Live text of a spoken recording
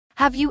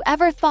Have you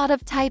ever thought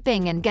of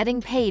typing and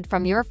getting paid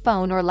from your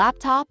phone or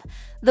laptop?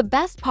 The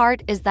best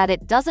part is that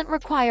it doesn't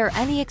require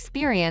any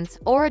experience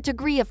or a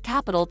degree of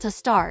capital to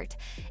start.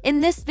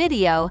 In this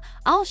video,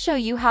 I'll show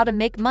you how to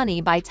make money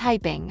by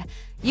typing.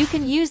 You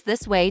can use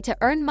this way to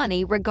earn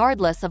money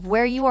regardless of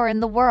where you are in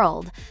the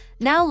world.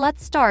 Now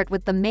let's start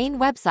with the main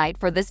website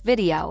for this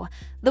video.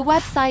 The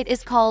website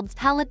is called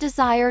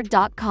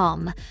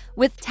talentdesire.com.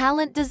 With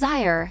Talent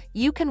Desire,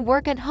 you can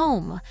work at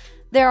home.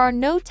 There are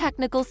no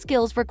technical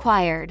skills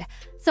required.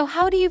 So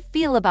how do you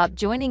feel about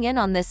joining in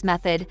on this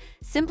method?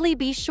 Simply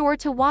be sure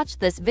to watch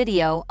this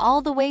video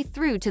all the way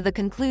through to the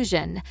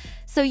conclusion,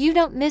 so you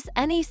don't miss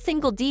any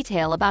single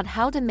detail about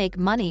how to make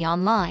money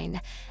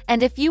online.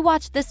 And if you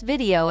watch this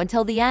video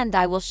until the end,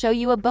 I will show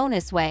you a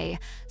bonus way,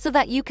 so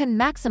that you can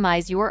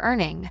maximize your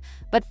earning.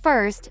 But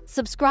first,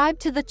 subscribe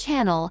to the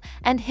channel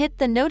and hit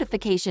the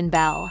notification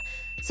bell,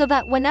 so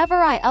that whenever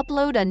I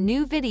upload a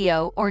new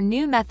video or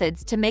new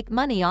methods to make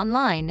money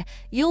online,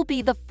 you'll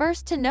be the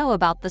first to know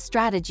about the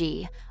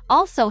strategy.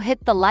 Also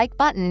hit the like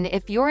button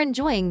if you're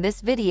enjoying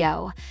this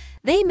video.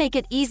 They make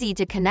it easy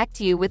to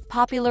connect you with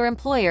popular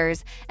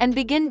employers and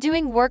begin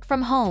doing work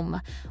from home.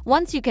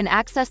 Once you can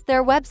access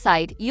their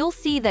website, you'll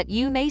see that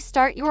you may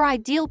start your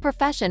ideal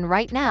profession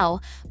right now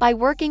by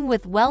working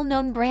with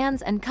well-known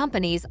brands and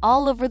companies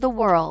all over the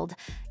world.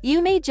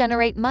 You may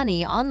generate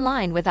money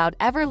online without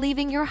ever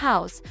leaving your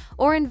house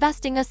or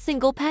investing a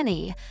single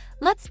penny.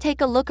 Let's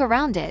take a look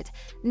around it.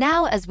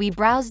 Now, as we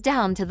browse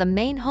down to the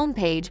main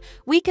homepage,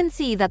 we can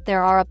see that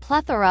there are a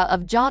plethora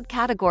of job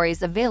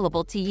categories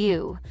available to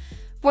you.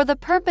 For the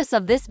purpose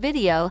of this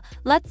video,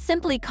 let's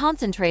simply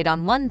concentrate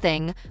on one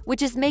thing,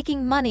 which is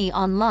making money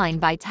online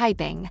by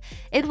typing.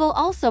 It will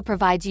also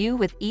provide you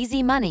with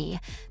easy money,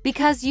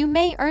 because you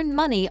may earn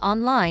money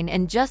online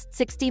in just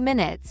 60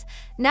 minutes.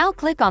 Now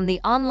click on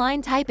the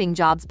Online Typing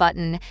Jobs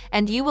button,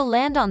 and you will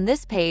land on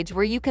this page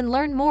where you can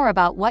learn more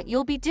about what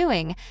you'll be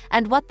doing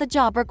and what the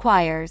job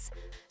requires.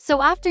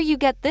 So after you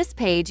get this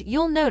page,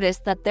 you'll notice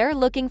that they're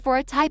looking for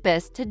a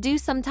typist to do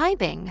some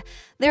typing.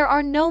 There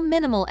are no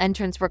minimal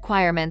entrance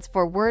requirements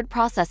for word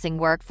processing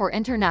work for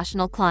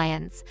international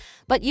clients,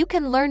 but you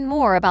can learn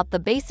more about the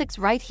basics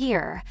right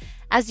here.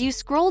 As you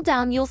scroll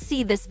down, you'll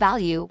see this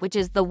value, which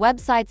is the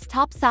website's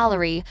top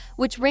salary,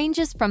 which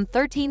ranges from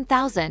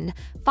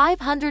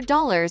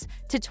 $13,500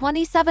 to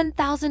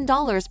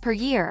 $27,000 per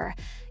year.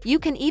 You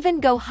can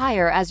even go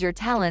higher as your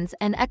talents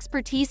and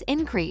expertise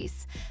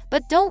increase.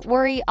 But don't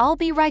worry, I'll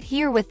be right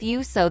here with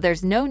you, so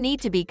there's no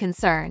need to be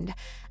concerned.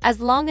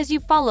 As long as you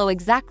follow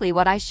exactly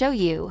what I show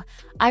you.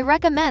 I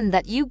recommend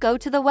that you go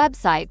to the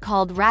website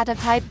called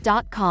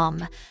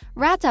ratatype.com.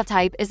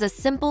 Ratatype is a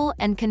simple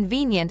and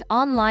convenient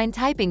online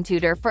typing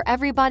tutor for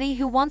everybody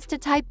who wants to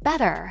type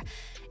better.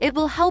 It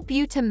will help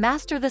you to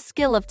master the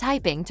skill of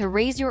typing to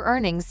raise your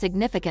earnings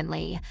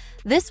significantly.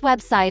 This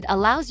website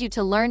allows you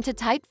to learn to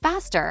type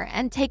faster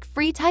and take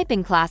free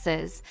typing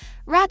classes.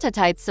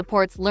 Ratatype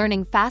supports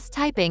learning fast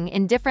typing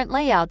in different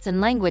layouts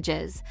and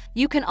languages.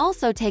 You can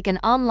also take an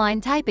online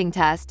typing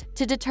test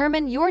to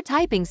determine your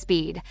typing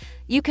speed.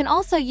 You can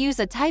also use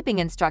a typing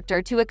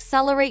instructor to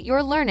accelerate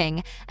your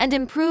learning and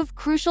improve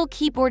crucial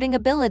keyboarding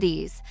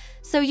abilities.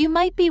 So you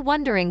might be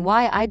wondering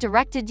why I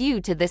directed you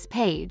to this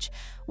page.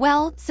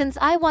 Well, since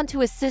I want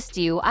to assist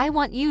you, I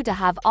want you to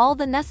have all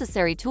the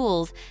necessary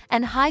tools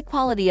and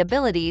high-quality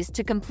abilities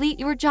to complete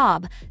your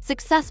job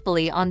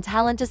successfully on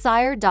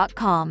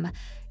talentdesire.com.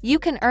 You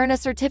can earn a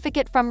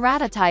certificate from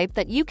Ratatype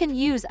that you can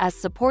use as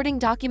supporting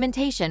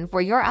documentation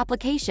for your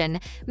application,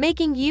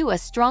 making you a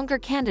stronger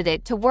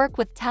candidate to work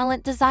with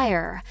Talent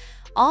Desire.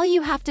 All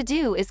you have to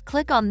do is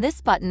click on this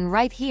button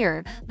right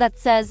here that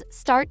says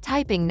Start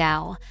Typing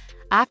Now.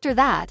 After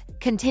that,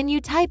 continue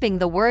typing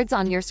the words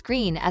on your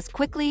screen as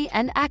quickly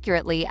and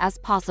accurately as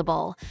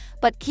possible.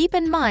 But keep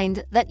in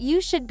mind that you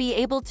should be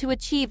able to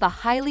achieve a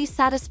highly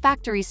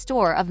satisfactory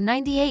score of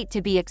 98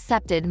 to be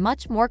accepted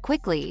much more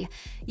quickly.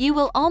 You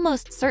will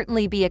almost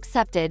certainly be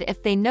accepted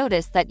if they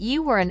notice that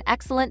you were an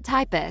excellent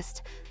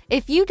typist.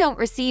 If you don't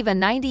receive a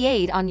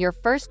 98 on your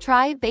first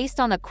try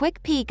based on a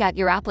quick peek at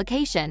your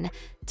application,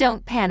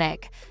 don't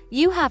panic.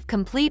 You have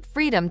complete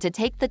freedom to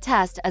take the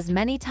test as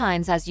many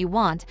times as you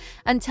want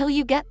until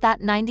you get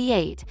that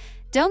 98.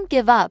 Don't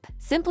give up,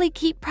 simply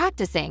keep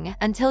practicing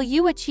until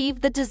you achieve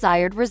the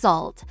desired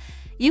result.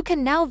 You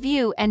can now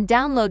view and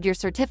download your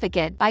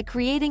certificate by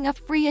creating a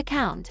free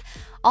account.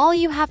 All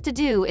you have to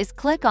do is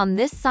click on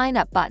this sign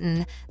up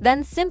button,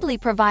 then simply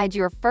provide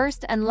your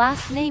first and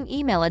last name,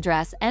 email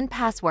address, and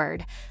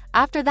password.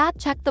 After that,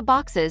 check the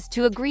boxes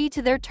to agree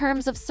to their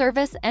terms of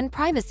service and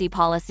privacy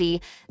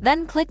policy,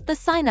 then click the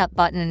sign up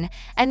button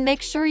and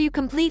make sure you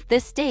complete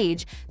this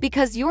stage,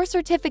 because your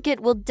certificate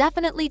will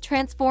definitely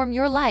transform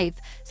your life,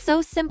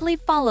 so simply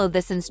follow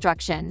this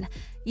instruction.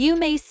 You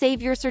may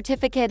save your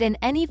certificate in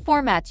any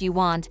format you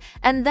want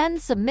and then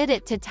submit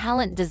it to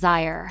Talent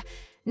Desire.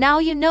 Now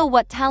you know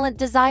what Talent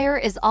Desire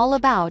is all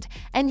about,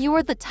 and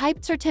you're the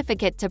typed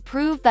certificate to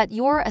prove that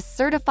you're a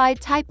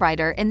certified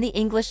typewriter in the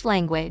English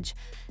language.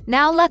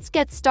 Now let's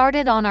get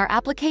started on our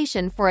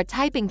application for a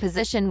typing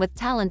position with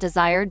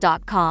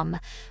talentdesire.com.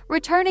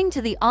 Returning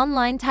to the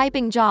online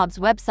typing jobs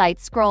website,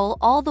 scroll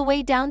all the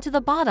way down to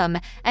the bottom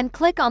and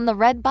click on the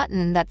red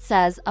button that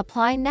says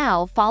Apply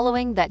Now.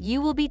 Following that, you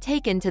will be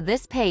taken to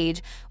this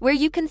page where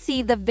you can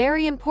see the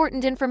very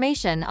important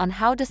information on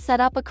how to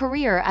set up a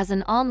career as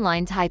an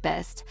online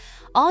typist.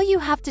 All you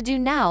have to do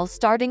now,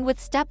 starting with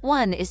step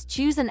 1, is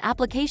choose an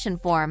application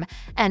form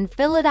and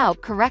fill it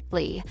out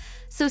correctly.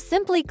 So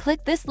simply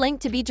click this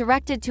link to be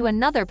directed to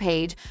another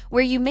page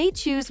where you may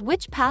choose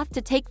which path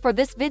to take for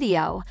this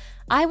video.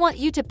 I want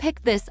you to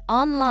pick this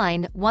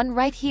online one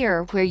right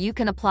here, where you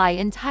can apply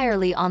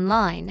entirely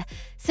online,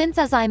 since,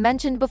 as I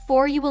mentioned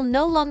before, you will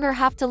no longer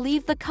have to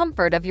leave the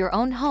comfort of your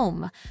own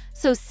home.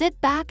 So sit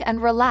back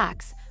and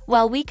relax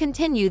while we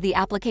continue the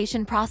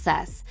application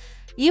process.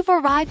 You've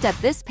arrived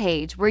at this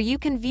page where you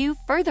can view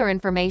further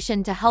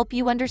information to help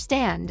you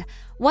understand.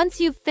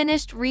 Once you've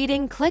finished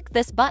reading, click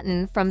this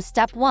button from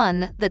step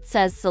 1 that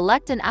says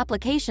Select an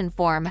application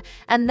form,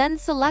 and then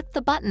select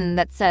the button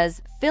that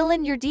says Fill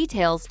in your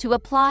details to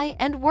apply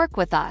and work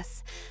with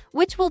us,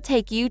 which will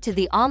take you to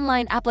the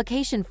online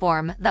application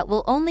form that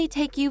will only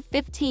take you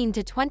 15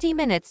 to 20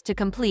 minutes to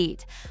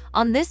complete.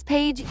 On this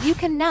page, you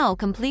can now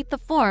complete the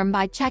form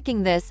by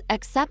checking this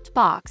Accept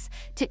box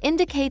to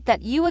indicate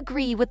that you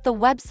agree with the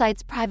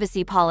website's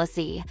privacy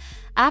policy.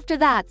 After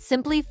that,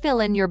 simply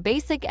fill in your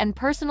basic and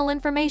personal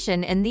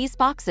information in these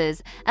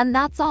boxes, and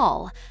that's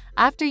all.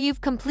 After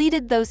you've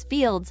completed those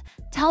fields,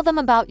 tell them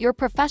about your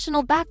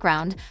professional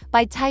background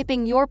by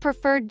typing your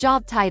preferred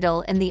job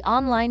title in the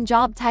online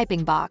job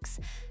typing box.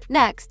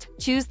 Next,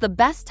 choose the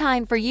best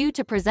time for you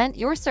to present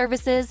your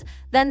services,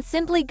 then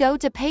simply go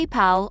to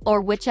PayPal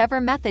or whichever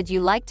method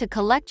you like to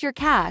collect your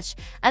cash,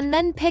 and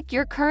then pick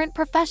your current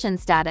profession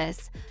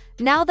status.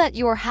 Now that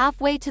you're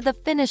halfway to the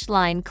finish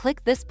line,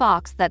 click this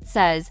box that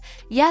says,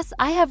 Yes,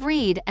 I have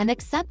read and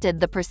accepted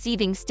the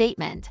preceding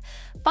statement.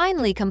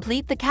 Finally,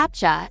 complete the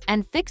CAPTCHA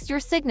and fix your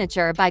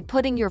signature by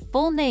putting your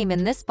full name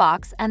in this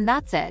box, and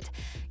that's it.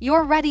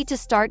 You're ready to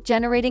start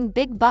generating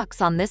big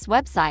bucks on this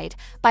website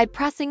by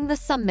pressing the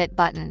Submit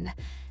button.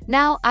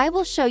 Now, I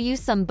will show you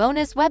some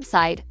bonus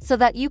website so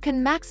that you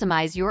can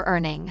maximize your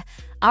earning.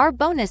 Our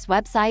bonus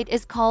website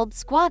is called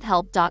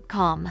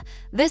squadhelp.com.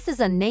 This is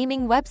a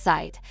naming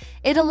website.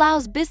 It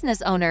allows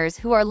business owners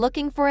who are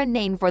looking for a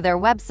name for their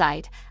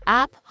website,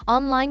 app,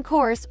 online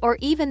course, or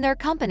even their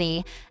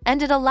company,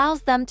 and it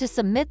allows them to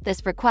submit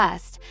this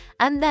request.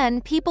 And then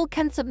people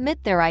can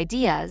submit their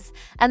ideas,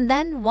 and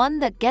then one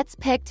that gets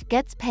picked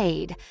gets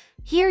paid.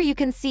 Here you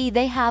can see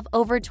they have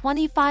over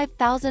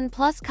 25,000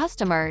 plus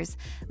customers.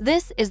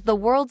 This is the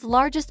world's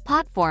largest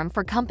platform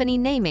for company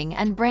naming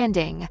and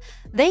branding.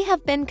 They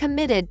have been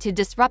committed to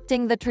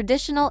disrupting the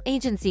traditional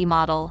agency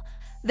model.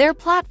 Their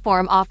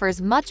platform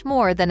offers much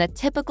more than a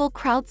typical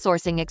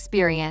crowdsourcing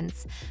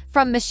experience,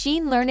 from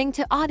machine learning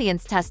to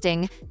audience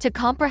testing to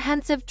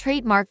comprehensive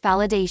trademark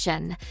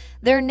validation.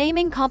 Their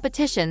naming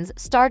competitions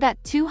start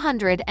at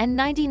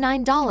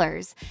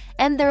 $299,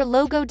 and their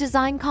logo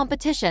design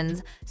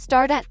competitions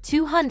start at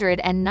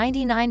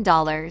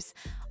 $299.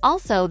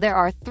 Also, there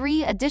are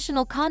 3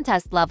 additional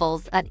contest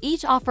levels that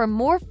each offer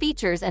more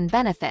features and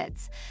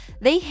benefits.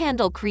 They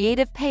handle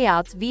creative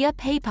payouts via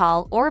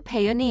PayPal or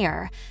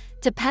Payoneer.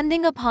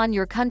 Depending upon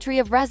your country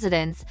of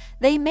residence,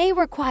 they may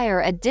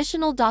require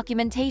additional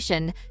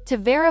documentation to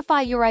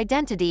verify your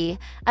identity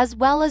as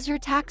well as your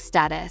tax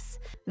status.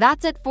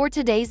 That's it for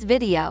today's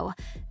video.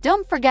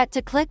 Don't forget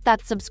to click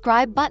that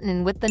subscribe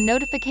button with the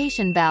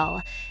notification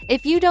bell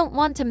if you don't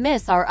want to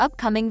miss our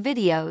upcoming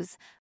videos.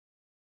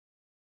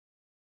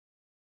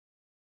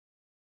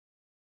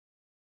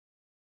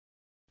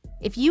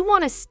 If you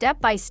want a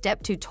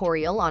step-by-step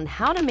tutorial on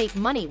how to make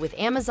money with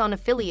Amazon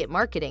affiliate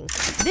marketing,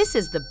 this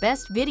is the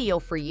best video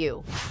for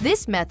you.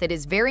 This method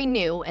is very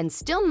new and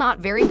still not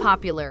very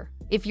popular.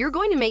 If you're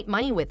going to make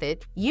money with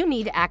it, you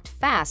need to act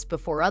fast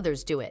before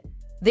others do it.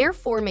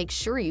 Therefore, make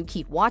sure you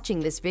keep watching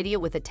this video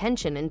with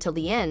attention until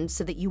the end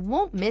so that you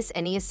won't miss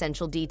any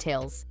essential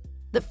details.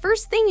 The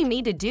first thing you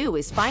need to do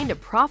is find a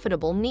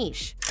profitable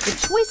niche.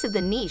 The choice of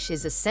the niche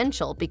is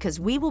essential because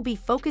we will be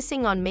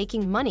focusing on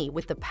making money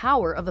with the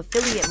power of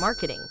affiliate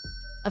marketing.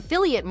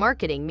 Affiliate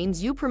marketing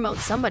means you promote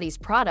somebody's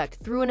product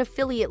through an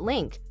affiliate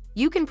link.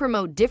 You can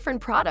promote different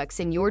products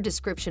in your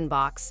description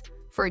box.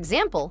 For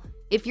example,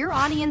 if your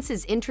audience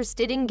is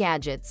interested in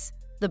gadgets,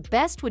 the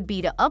best would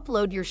be to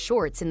upload your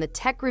shorts in the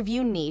tech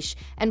review niche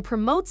and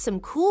promote some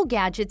cool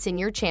gadgets in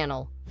your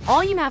channel.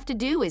 All you have to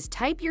do is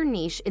type your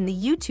niche in the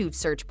YouTube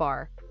search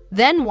bar.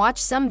 Then watch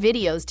some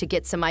videos to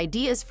get some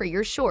ideas for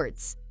your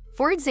shorts.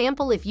 For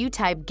example, if you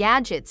type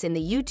gadgets in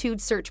the YouTube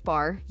search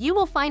bar, you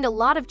will find a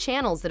lot of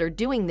channels that are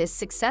doing this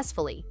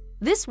successfully.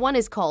 This one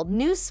is called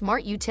New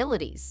Smart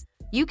Utilities.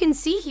 You can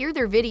see here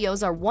their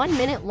videos are 1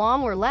 minute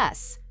long or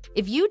less.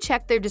 If you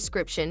check their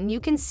description, you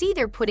can see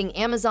they're putting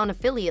Amazon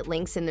affiliate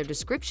links in their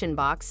description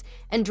box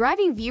and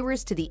driving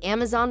viewers to the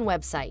Amazon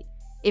website.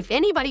 If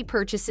anybody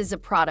purchases a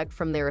product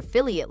from their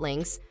affiliate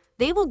links,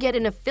 they will get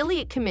an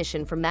affiliate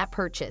commission from that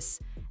purchase.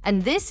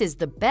 And this is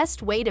the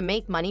best way to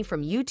make money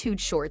from YouTube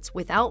Shorts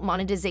without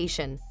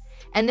monetization.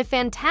 And the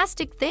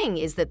fantastic thing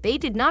is that they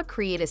did not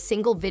create a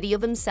single video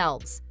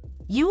themselves.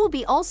 You will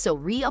be also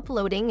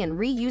re-uploading and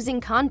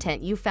reusing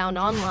content you found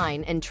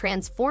online and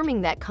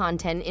transforming that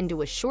content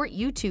into a short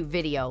YouTube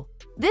video.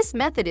 This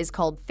method is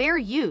called fair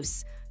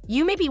use.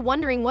 You may be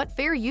wondering what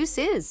fair use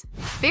is.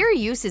 Fair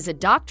use is a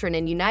doctrine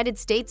in United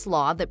States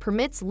law that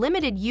permits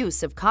limited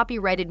use of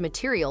copyrighted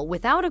material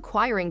without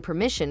acquiring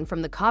permission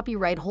from the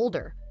copyright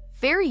holder.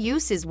 Fair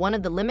use is one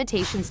of the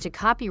limitations to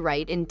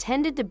copyright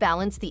intended to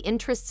balance the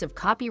interests of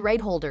copyright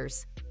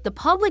holders. The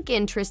public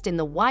interest in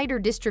the wider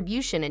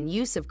distribution and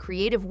use of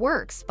creative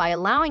works by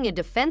allowing a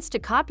defense to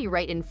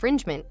copyright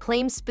infringement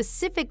claims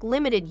specific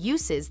limited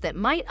uses that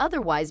might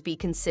otherwise be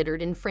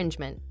considered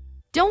infringement.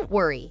 Don't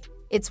worry,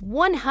 it's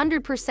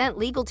 100%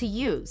 legal to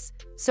use.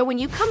 So when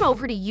you come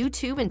over to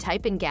YouTube and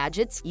type in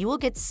gadgets, you will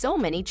get so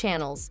many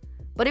channels.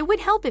 But it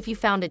would help if you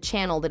found a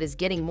channel that is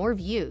getting more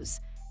views.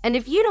 And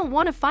if you don't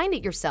want to find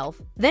it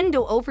yourself, then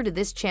go over to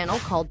this channel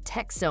called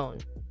Tech Zone.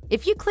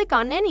 If you click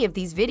on any of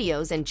these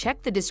videos and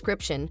check the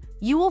description,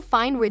 you will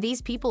find where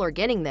these people are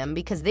getting them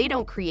because they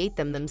don't create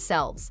them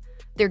themselves.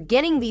 They're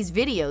getting these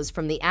videos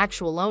from the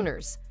actual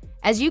owners.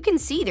 As you can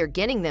see, they're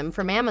getting them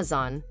from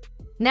Amazon.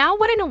 Now,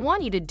 what I don't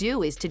want you to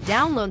do is to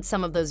download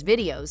some of those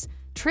videos,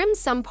 trim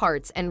some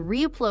parts, and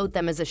re-upload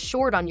them as a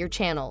short on your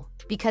channel,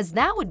 because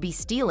that would be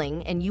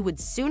stealing and you would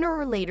sooner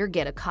or later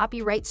get a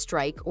copyright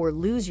strike or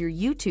lose your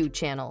YouTube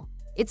channel.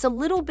 It's a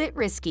little bit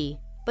risky,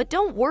 but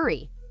don't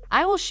worry.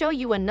 I will show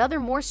you another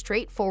more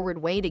straightforward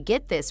way to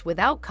get this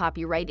without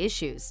copyright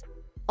issues.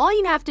 All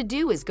you have to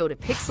do is go to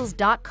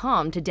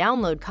pixels.com to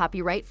download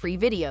copyright-free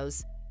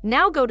videos.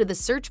 Now go to the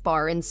search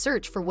bar and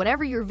search for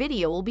whatever your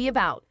video will be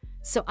about.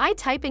 So I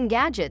type in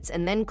gadgets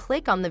and then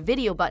click on the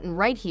video button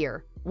right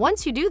here.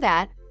 Once you do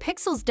that,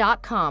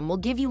 pixels.com will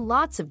give you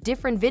lots of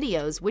different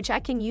videos which I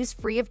can use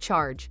free of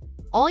charge.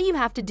 All you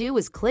have to do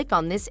is click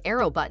on this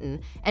arrow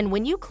button, and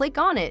when you click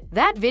on it,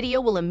 that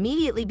video will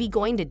immediately be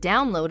going to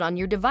download on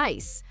your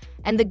device.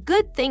 And the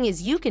good thing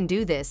is you can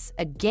do this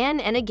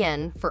again and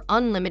again for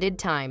unlimited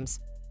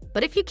times.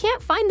 But if you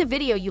can't find the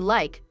video you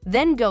like,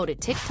 then go to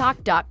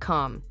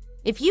tiktok.com.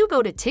 If you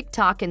go to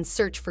TikTok and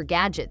search for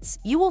gadgets,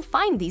 you will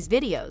find these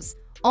videos.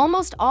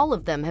 Almost all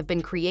of them have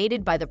been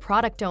created by the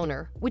product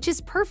owner, which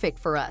is perfect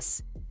for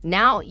us.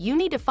 Now, you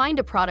need to find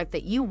a product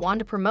that you want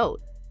to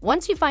promote.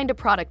 Once you find a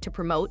product to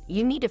promote,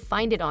 you need to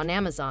find it on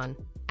Amazon.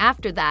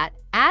 After that,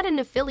 add an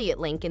affiliate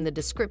link in the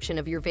description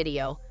of your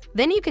video.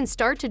 Then you can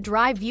start to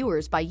drive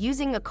viewers by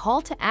using a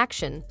call to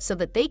action so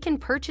that they can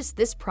purchase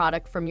this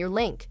product from your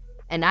link.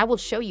 And I will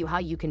show you how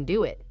you can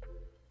do it.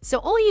 So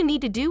all you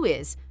need to do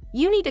is,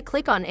 you need to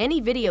click on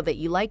any video that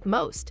you like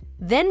most,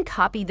 then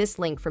copy this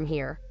link from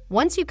here.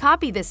 Once you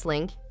copy this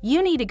link,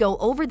 you need to go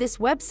over this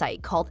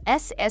website called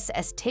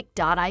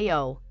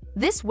ssstic.io.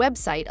 This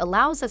website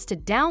allows us to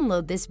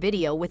download this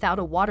video without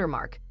a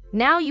watermark.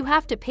 Now you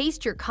have to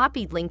paste your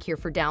copied link here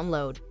for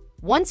download.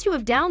 Once you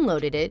have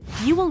downloaded it,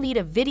 you will need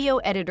a video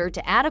editor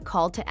to add a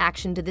call to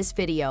action to this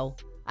video.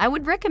 I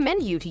would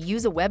recommend you to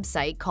use a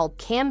website called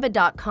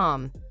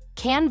canva.com.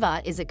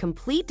 Canva is a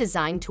complete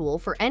design tool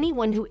for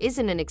anyone who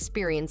isn't an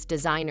experienced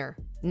designer.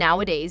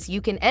 Nowadays,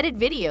 you can edit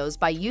videos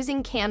by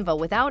using Canva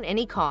without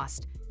any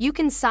cost. You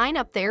can sign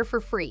up there for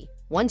free.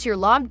 Once you're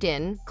logged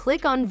in,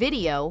 click on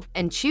Video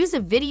and choose a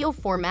video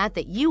format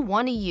that you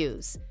want to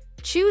use.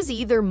 Choose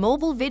either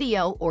mobile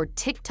video or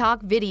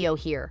TikTok video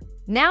here.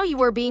 Now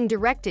you are being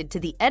directed to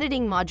the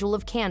editing module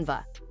of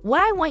Canva.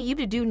 What I want you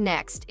to do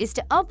next is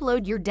to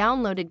upload your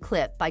downloaded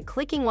clip by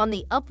clicking on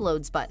the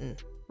Uploads button.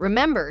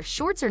 Remember,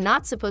 shorts are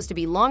not supposed to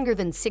be longer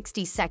than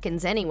 60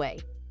 seconds anyway.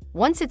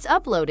 Once it's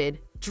uploaded,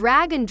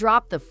 drag and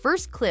drop the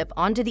first clip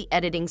onto the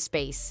editing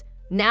space.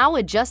 Now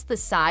adjust the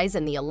size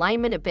and the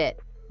alignment a bit.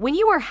 When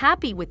you are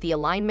happy with the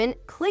alignment,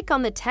 click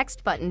on the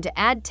text button to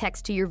add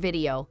text to your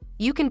video.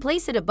 You can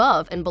place it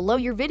above and below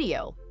your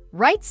video.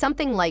 Write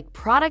something like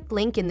product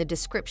link in the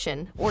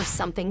description or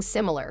something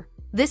similar.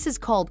 This is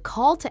called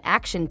call to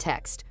action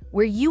text,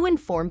 where you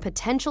inform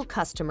potential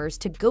customers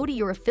to go to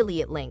your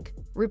affiliate link.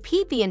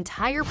 Repeat the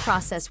entire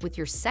process with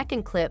your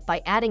second clip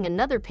by adding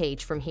another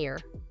page from here.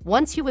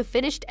 Once you have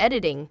finished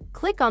editing,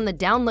 click on the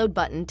download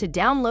button to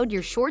download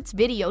your shorts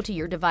video to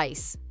your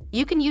device.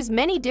 You can use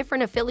many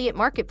different affiliate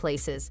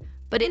marketplaces,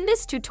 but in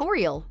this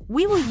tutorial,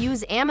 we will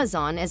use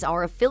Amazon as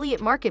our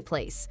affiliate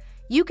marketplace.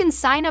 You can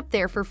sign up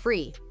there for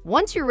free.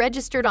 Once you're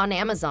registered on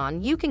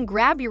Amazon, you can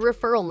grab your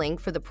referral link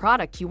for the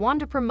product you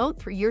want to promote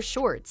through your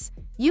shorts.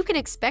 You can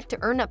expect to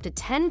earn up to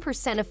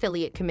 10%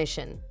 affiliate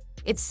commission.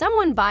 If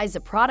someone buys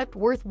a product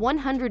worth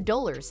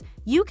 $100,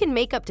 you can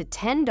make up to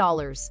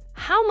 $10.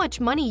 How much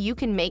money you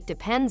can make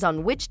depends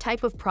on which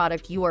type of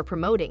product you are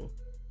promoting.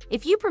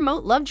 If you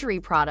promote luxury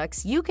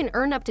products, you can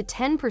earn up to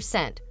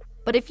 10%.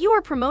 But if you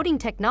are promoting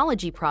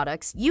technology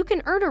products, you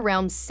can earn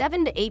around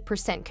 7 to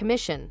 8%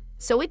 commission.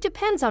 So it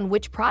depends on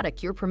which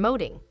product you're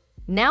promoting.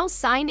 Now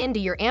sign into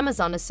your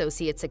Amazon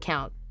Associates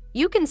account.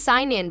 You can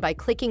sign in by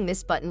clicking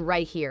this button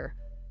right here.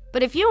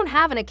 But if you don't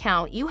have an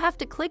account, you have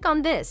to click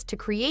on this to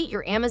create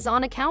your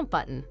Amazon account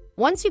button.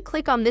 Once you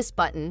click on this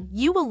button,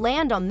 you will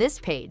land on this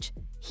page.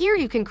 Here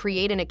you can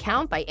create an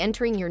account by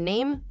entering your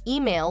name,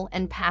 email,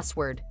 and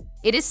password.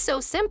 It is so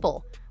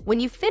simple. When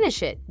you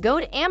finish it, go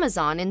to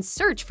Amazon and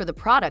search for the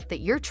product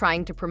that you're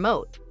trying to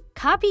promote.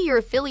 Copy your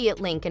affiliate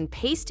link and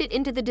paste it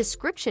into the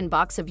description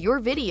box of your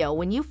video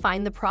when you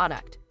find the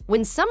product.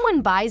 When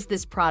someone buys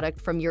this product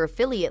from your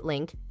affiliate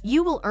link,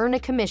 you will earn a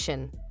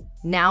commission.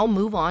 Now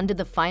move on to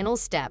the final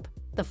step.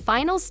 The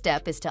final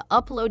step is to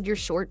upload your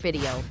short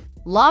video.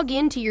 Log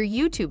into your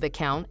YouTube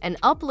account and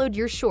upload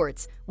your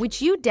shorts,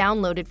 which you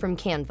downloaded from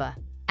Canva.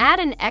 Add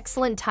an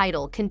excellent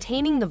title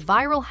containing the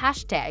viral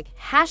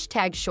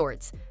hashtag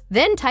shorts.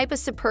 Then type a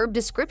superb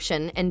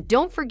description and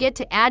don't forget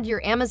to add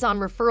your Amazon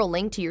referral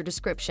link to your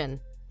description.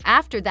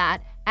 After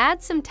that,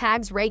 add some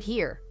tags right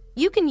here.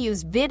 You can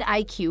use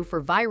vidIQ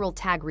for viral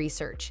tag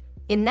research.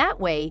 In that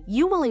way,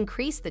 you will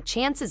increase the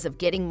chances of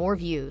getting more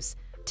views.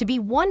 To be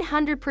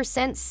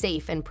 100%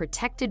 safe and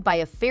protected by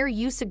a fair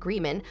use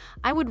agreement,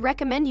 I would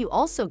recommend you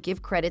also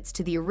give credits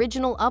to the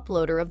original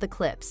uploader of the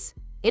clips.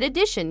 In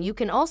addition, you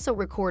can also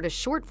record a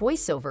short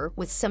voiceover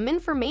with some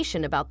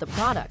information about the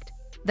product.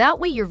 That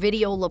way your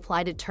video will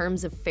apply to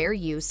terms of fair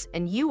use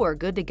and you are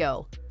good to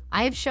go.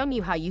 I have shown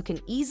you how you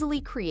can easily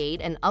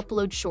create and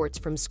upload shorts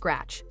from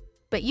scratch.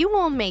 But you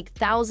won't make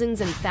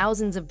thousands and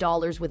thousands of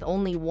dollars with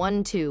only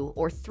 1, 2,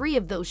 or 3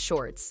 of those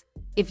shorts.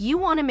 If you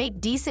want to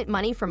make decent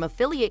money from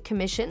affiliate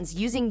commissions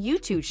using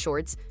YouTube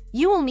Shorts,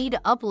 you will need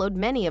to upload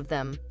many of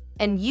them.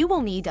 And you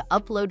will need to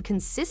upload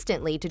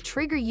consistently to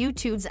trigger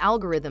YouTube's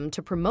algorithm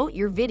to promote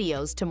your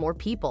videos to more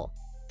people.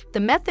 The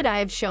method I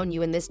have shown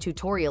you in this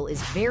tutorial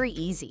is very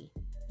easy.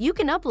 You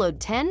can upload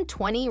 10,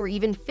 20, or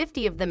even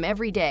 50 of them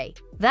every day.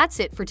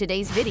 That's it for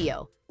today's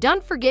video.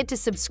 Don't forget to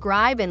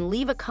subscribe and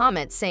leave a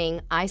comment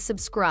saying, "I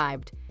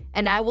subscribed,"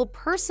 and I will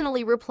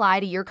personally reply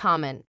to your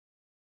comment.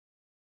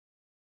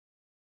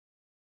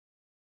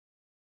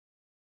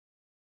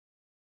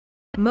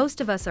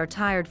 Most of us are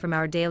tired from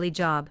our daily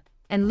job,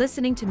 and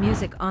listening to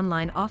music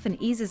online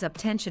often eases up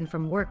tension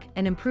from work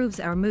and improves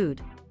our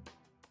mood.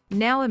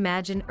 Now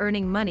imagine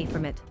earning money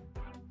from it.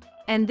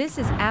 And this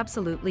is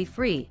absolutely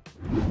free.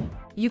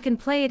 You can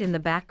play it in the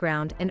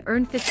background and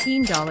earn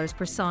 $15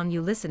 per song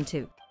you listen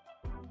to.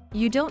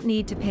 You don't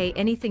need to pay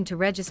anything to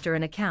register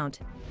an account,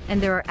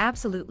 and there are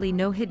absolutely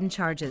no hidden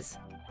charges.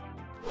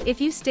 If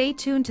you stay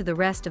tuned to the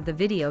rest of the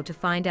video to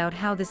find out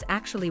how this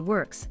actually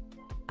works,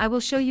 I will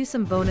show you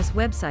some bonus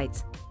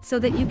websites so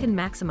that you can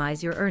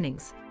maximize your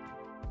earnings.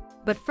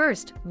 But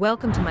first,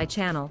 welcome to my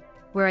channel,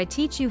 where I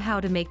teach you how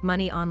to make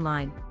money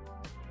online.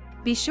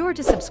 Be sure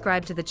to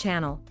subscribe to the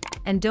channel,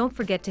 and don't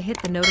forget to hit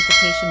the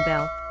notification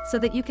bell so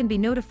that you can be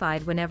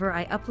notified whenever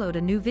I upload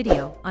a new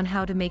video on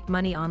how to make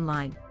money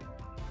online.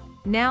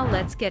 Now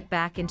let's get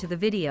back into the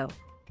video.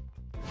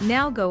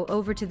 Now go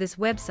over to this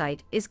website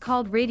is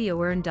called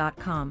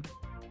radioearn.com.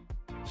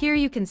 Here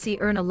you can see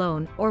earn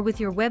alone or with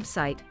your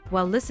website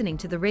while listening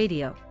to the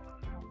radio.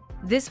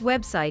 This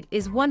website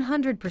is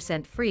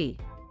 100% free.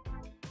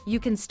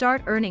 You can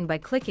start earning by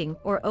clicking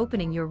or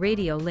opening your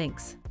radio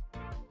links.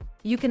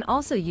 You can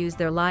also use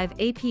their live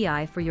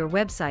API for your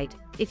website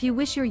if you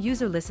wish your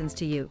user listens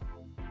to you.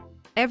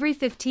 Every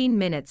 15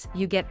 minutes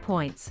you get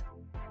points.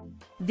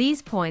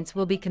 These points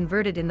will be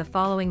converted in the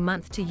following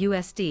month to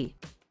USD.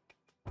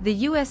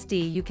 The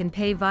USD you can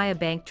pay via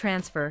bank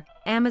transfer,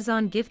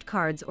 Amazon gift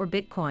cards or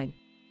Bitcoin.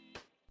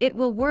 It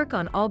will work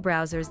on all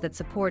browsers that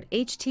support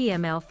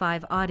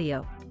HTML5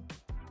 audio.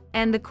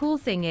 And the cool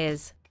thing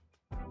is,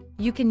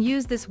 you can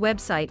use this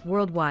website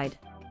worldwide.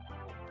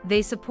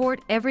 They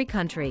support every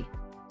country.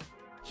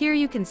 Here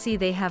you can see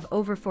they have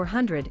over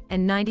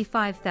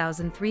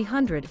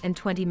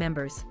 495,320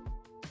 members.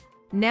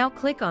 Now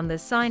click on the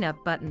sign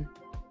up button.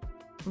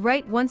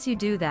 Right once you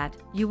do that,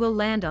 you will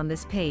land on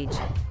this page.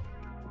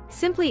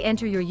 Simply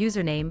enter your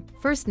username,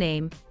 first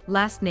name,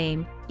 last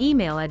name,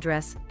 email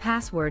address,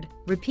 password,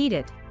 repeat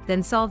it,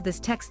 then solve this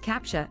text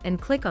CAPTCHA and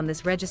click on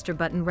this register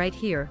button right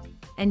here,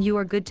 and you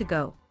are good to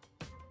go.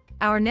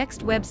 Our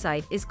next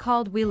website is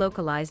called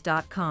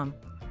WeLocalize.com.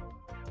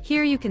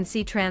 Here you can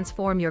see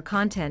transform your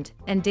content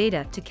and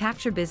data to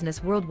capture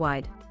business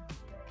worldwide.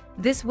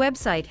 This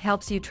website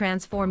helps you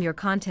transform your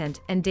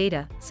content and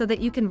data so that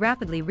you can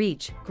rapidly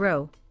reach,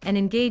 grow, and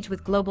engage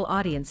with global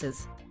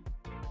audiences.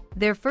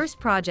 Their first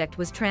project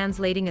was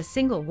translating a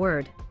single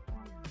word.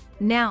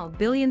 Now,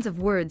 billions of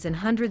words and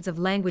hundreds of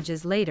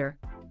languages later,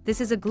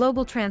 this is a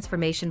global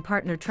transformation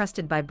partner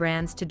trusted by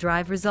brands to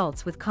drive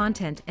results with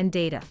content and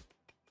data.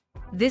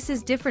 This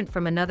is different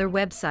from another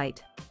website,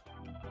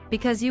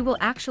 because you will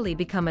actually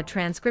become a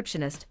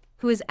transcriptionist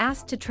who is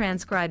asked to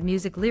transcribe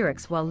music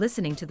lyrics while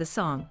listening to the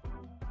song.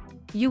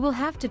 You will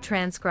have to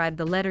transcribe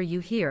the letter you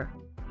hear.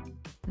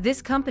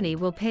 This company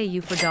will pay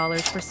you for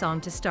dollars per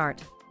song to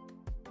start.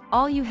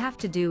 All you have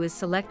to do is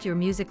select your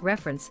music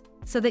reference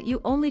so that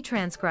you only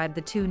transcribe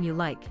the tune you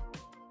like.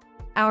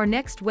 Our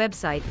next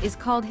website is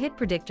called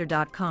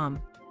hitpredictor.com.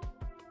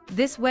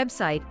 This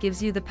website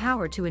gives you the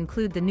power to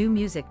include the new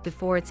music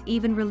before it's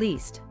even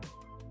released.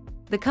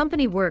 The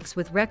company works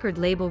with record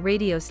label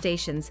radio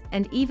stations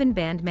and even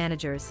band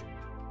managers.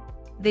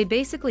 They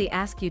basically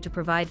ask you to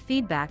provide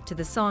feedback to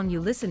the song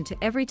you listen to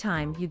every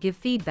time you give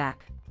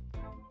feedback.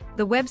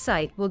 The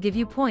website will give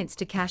you points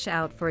to cash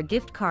out for a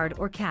gift card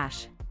or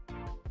cash.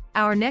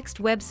 Our next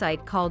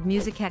website called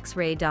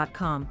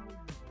musicxray.com.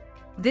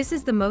 This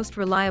is the most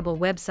reliable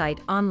website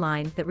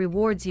online that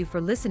rewards you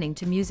for listening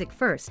to music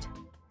first.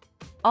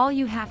 All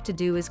you have to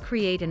do is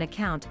create an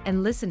account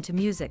and listen to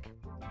music.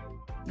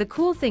 The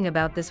cool thing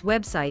about this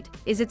website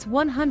is it's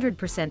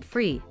 100%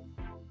 free.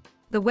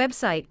 The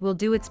website will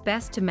do its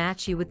best to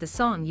match you with the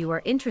song you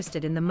are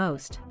interested in the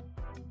most.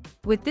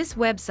 With this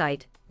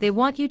website, they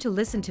want you to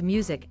listen to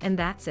music and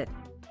that's it.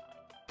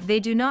 They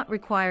do not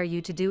require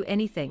you to do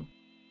anything.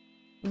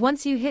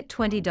 Once you hit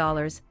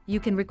 $20,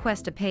 you can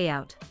request a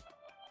payout.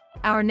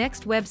 Our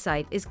next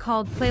website is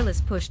called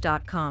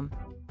playlistpush.com.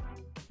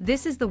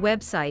 This is the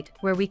website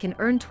where we can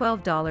earn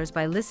 $12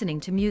 by listening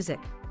to music.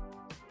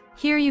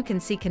 Here you can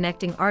see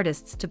connecting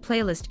artists to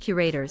playlist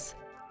curators.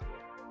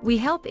 We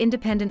help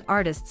independent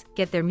artists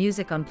get their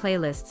music on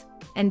playlists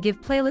and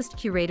give playlist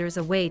curators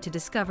a way to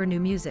discover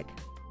new music.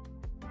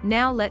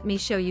 Now let me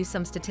show you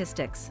some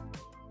statistics.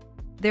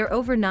 There are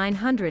over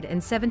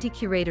 970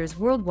 curators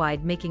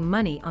worldwide making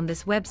money on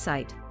this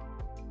website.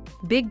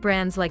 Big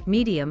brands like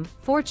Medium,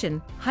 Fortune,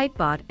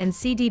 Hypebot, and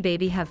CD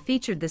Baby have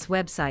featured this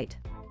website.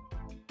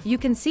 You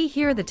can see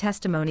here the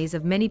testimonies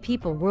of many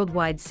people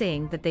worldwide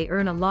saying that they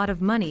earn a lot of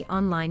money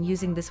online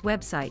using this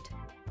website.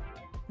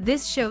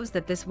 This shows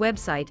that this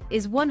website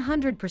is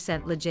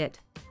 100% legit.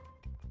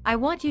 I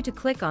want you to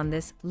click on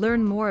this,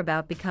 learn more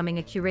about becoming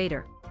a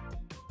curator.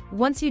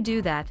 Once you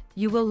do that,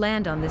 you will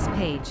land on this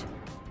page.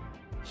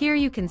 Here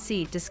you can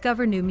see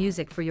discover new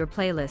music for your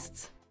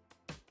playlists.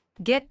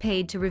 Get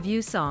paid to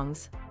review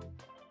songs.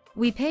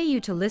 We pay you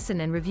to listen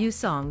and review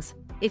songs.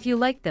 If you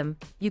like them,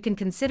 you can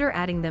consider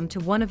adding them to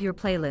one of your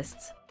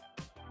playlists.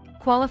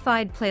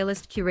 Qualified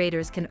playlist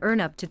curators can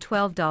earn up to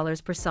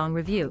 $12 per song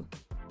review.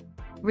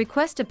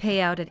 Request a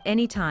payout at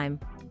any time.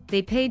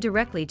 They pay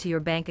directly to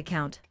your bank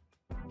account.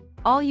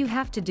 All you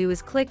have to do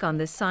is click on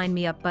this Sign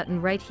Me Up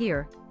button right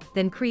here,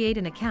 then create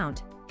an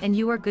account, and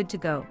you are good to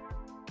go.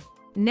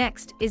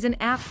 Next is an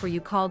app for you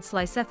called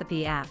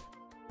Slicethapy app.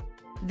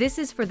 This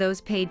is for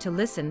those paid to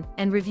listen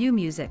and review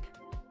music.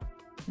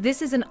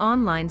 This is an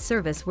online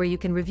service where you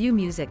can review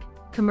music,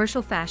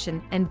 commercial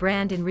fashion, and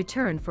brand in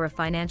return for a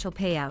financial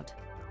payout.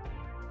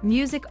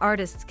 Music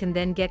artists can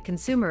then get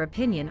consumer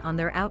opinion on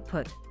their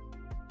output.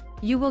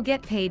 You will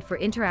get paid for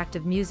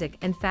interactive music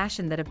and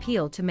fashion that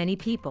appeal to many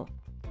people.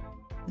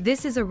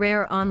 This is a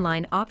rare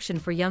online option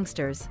for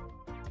youngsters.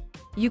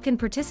 You can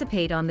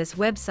participate on this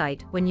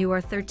website when you are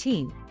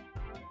 13.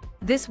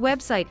 This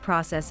website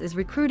process is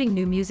recruiting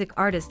new music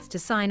artists to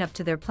sign up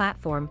to their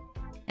platform,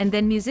 and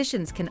then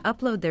musicians can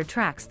upload their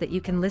tracks that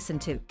you can listen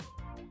to.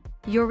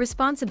 Your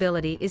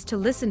responsibility is to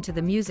listen to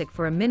the music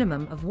for a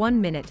minimum of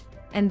 1 minute,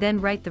 and then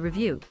write the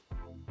review.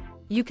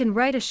 You can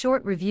write a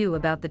short review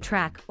about the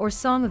track or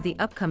song of the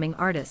upcoming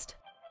artist.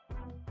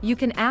 You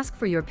can ask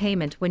for your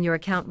payment when your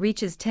account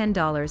reaches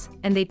 $10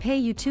 and they pay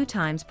you 2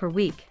 times per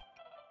week.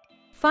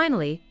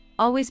 Finally,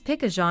 always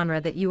pick a genre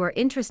that you are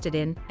interested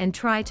in and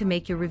try to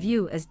make your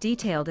review as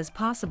detailed as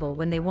possible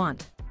when they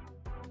want.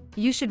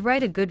 You should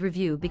write a good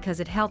review because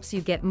it helps you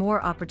get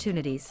more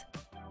opportunities.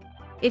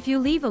 If you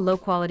leave a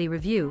low-quality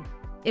review,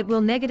 it will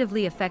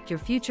negatively affect your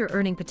future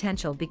earning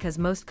potential because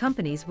most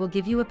companies will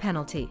give you a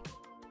penalty.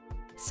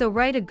 So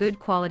write a good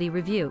quality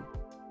review.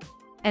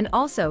 And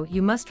also,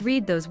 you must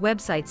read those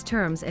websites'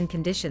 terms and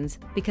conditions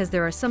because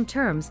there are some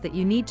terms that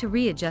you need to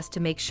readjust to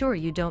make sure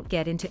you don't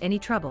get into any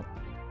trouble.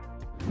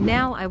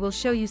 Now I will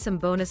show you some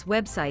bonus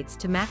websites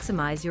to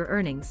maximize your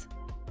earnings.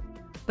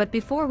 But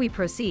before we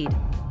proceed,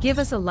 give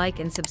us a like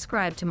and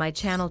subscribe to my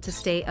channel to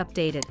stay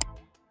updated.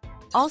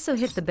 Also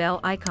hit the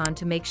bell icon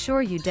to make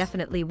sure you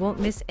definitely won't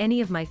miss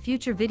any of my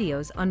future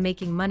videos on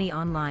making money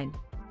online.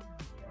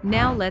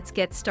 Now let's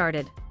get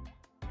started.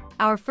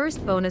 Our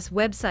first bonus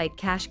website,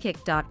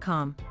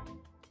 cashkick.com.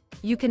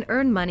 You can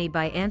earn money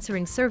by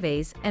answering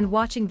surveys and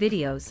watching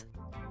videos.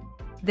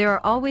 There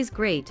are always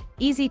great,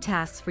 easy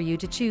tasks for you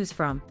to choose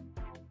from.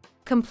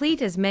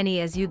 Complete as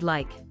many as you'd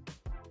like.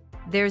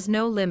 There's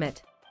no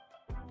limit.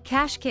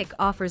 Cashkick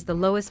offers the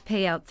lowest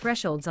payout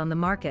thresholds on the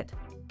market.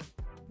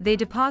 They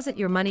deposit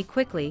your money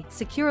quickly,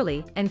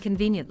 securely, and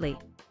conveniently.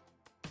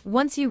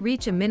 Once you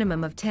reach a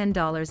minimum of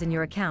 $10 in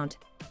your account,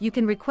 you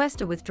can request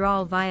a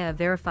withdrawal via a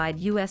verified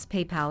US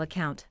PayPal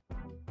account.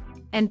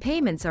 And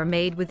payments are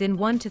made within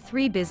 1 to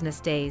 3 business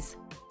days.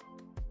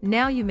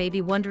 Now you may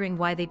be wondering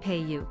why they pay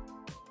you.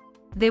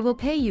 They will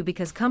pay you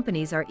because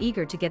companies are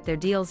eager to get their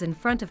deals in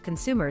front of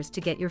consumers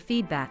to get your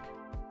feedback.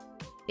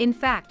 In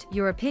fact,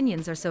 your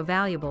opinions are so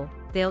valuable,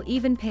 they'll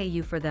even pay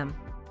you for them.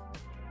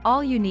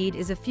 All you need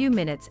is a few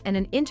minutes and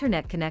an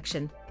internet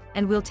connection,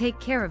 and we'll take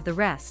care of the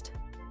rest.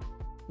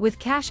 With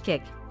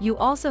Cashkick, you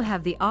also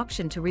have the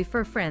option to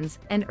refer friends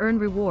and earn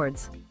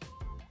rewards.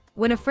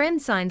 When a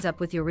friend signs up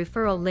with your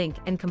referral link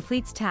and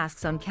completes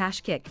tasks on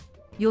Cashkick,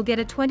 you'll get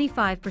a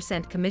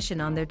 25%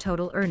 commission on their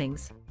total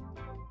earnings.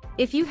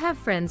 If you have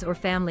friends or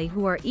family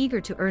who are eager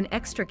to earn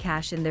extra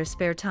cash in their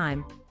spare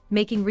time,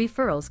 making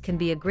referrals can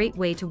be a great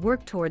way to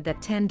work toward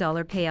that $10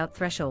 payout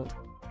threshold.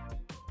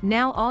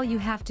 Now all you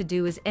have to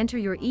do is enter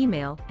your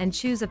email and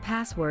choose a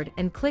password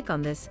and click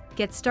on this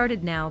Get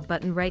Started Now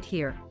button right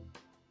here.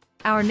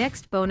 Our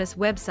next bonus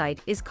website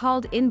is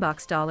called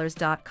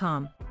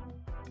inboxdollars.com.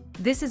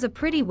 This is a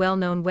pretty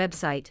well-known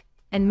website,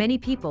 and many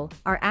people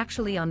are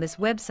actually on this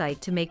website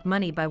to make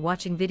money by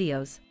watching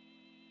videos.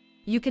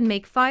 You can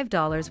make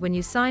 $5 when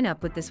you sign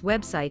up with this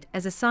website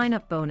as a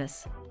sign-up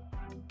bonus.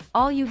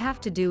 All you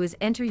have to do is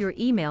enter your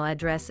email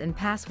address and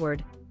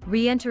password,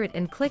 re-enter it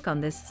and click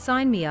on this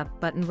Sign Me Up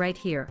button right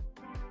here.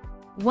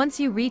 Once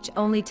you reach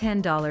only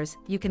 $10,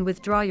 you can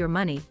withdraw your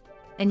money,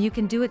 and you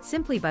can do it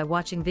simply by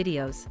watching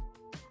videos.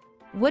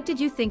 What did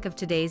you think of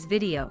today's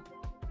video?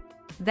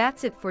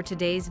 That's it for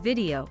today's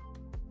video.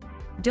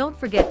 Don't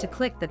forget to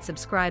click that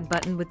subscribe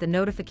button with the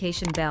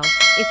notification bell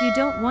if you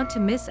don't want to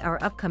miss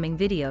our upcoming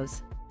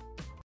videos.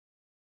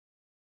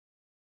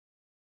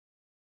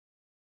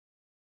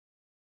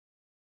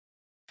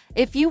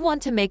 If you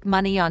want to make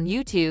money on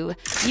YouTube,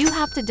 you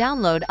have to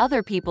download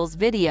other people's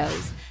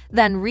videos,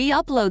 then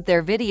re-upload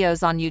their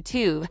videos on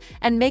YouTube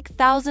and make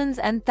thousands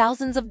and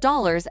thousands of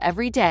dollars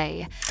every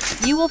day.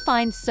 You will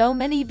find so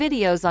many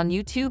videos on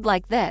YouTube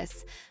like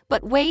this.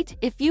 But wait,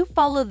 if you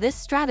follow this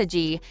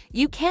strategy,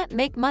 you can't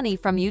make money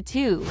from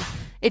YouTube.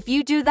 If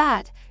you do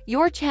that,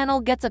 your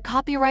channel gets a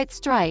copyright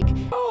strike.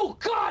 Oh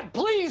God,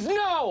 please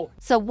no!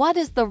 So what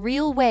is the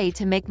real way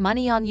to make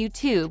money on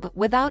YouTube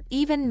without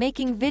even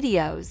making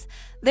videos?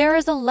 There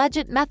is a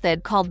legit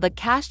method called the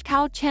Cash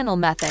Cow channel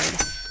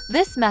method.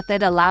 This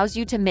method allows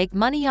you to make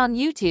money on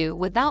YouTube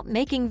without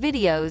making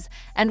videos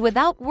and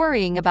without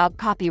worrying about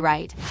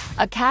copyright.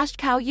 A Cash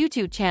Cow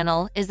YouTube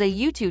channel is a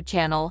YouTube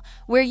channel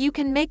where you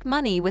can make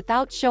money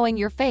without showing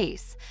your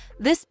face.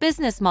 This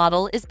business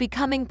model is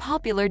becoming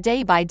popular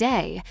day by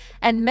day,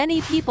 and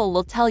many people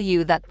will tell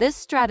you that this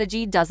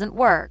strategy doesn't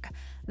work.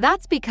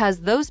 That's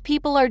because those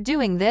people are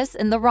doing this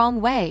in the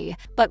wrong way.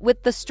 But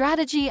with the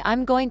strategy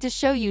I'm going to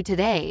show you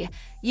today,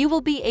 you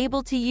will be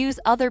able to use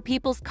other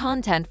people's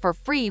content for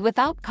free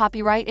without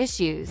copyright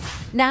issues.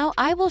 Now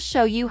I will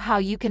show you how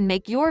you can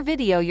make your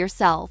video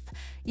yourself.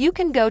 You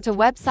can go to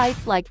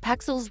websites like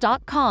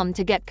Pexels.com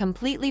to get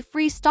completely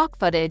free stock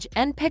footage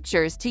and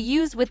pictures to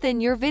use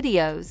within your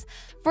videos.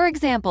 For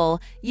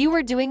example, you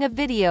were doing a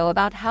video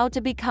about how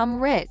to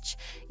become rich.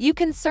 You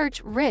can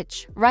search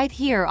rich right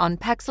here on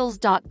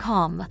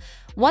Pexels.com.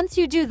 Once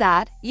you do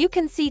that, you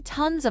can see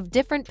tons of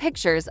different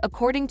pictures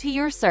according to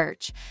your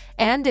search.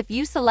 And if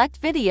you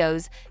select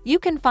videos, you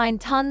can find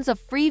tons of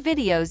free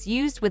videos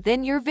used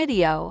within your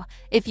video.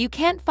 If you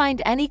can't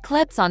find any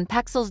clips on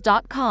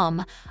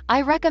Pexels.com,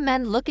 I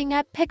recommend looking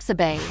at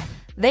Pixabay.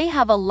 They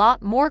have a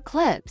lot more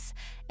clips.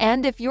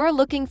 And if you're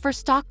looking for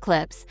stock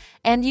clips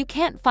and you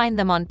can't find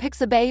them on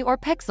Pixabay or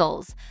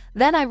Pexels,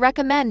 then I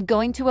recommend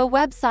going to a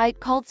website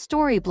called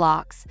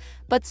Storyblocks.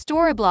 But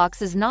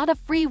Storyblocks is not a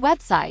free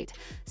website.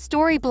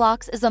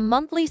 Storyblocks is a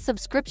monthly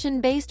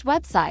subscription-based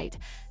website,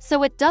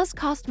 so it does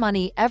cost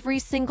money every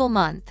single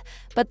month,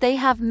 but they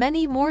have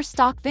many more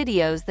stock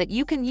videos that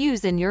you can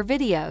use in your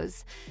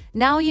videos.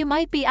 Now you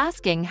might be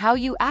asking how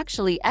you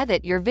actually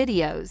edit your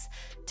videos.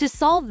 To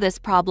solve this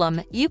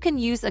problem, you can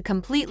use a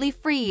completely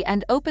free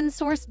and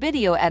open-source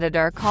video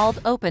editor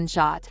called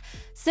OpenShot.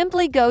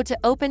 Simply go to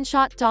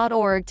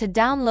openshot.org to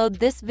download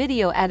this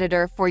video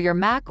editor for your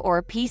Mac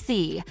or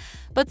PC.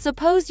 But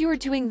suppose you're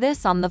doing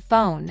this on the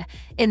phone.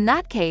 In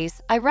that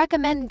case, I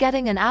recommend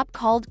getting an app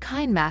called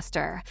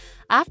KineMaster.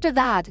 After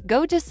that,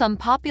 go to some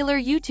popular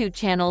YouTube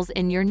channels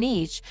in your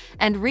niche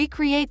and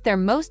recreate their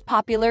most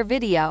popular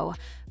video.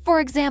 For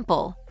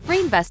example, Free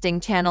Investing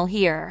channel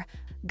here.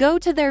 Go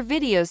to their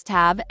Videos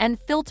tab and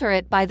filter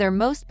it by their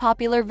most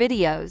popular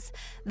videos.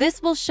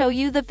 This will show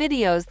you the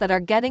videos that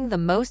are getting the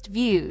most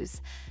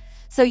views.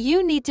 So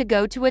you need to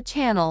go to a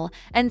channel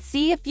and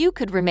see if you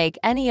could remake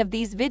any of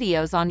these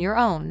videos on your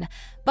own.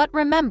 But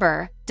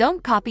remember,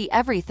 don't copy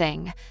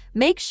everything.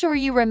 Make sure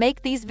you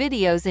remake these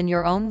videos in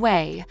your own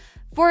way.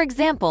 For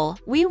example,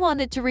 we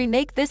wanted to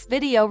remake this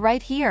video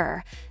right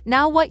here.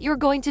 Now what you're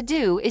going to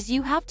do is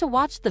you have to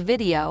watch the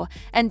video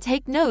and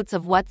take notes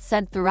of what's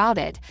said throughout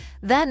it,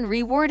 then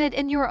reword it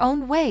in your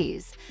own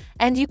ways.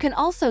 And you can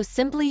also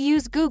simply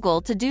use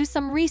Google to do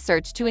some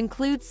research to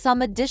include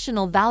some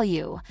additional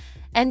value.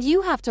 And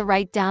you have to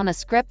write down a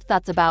script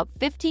that's about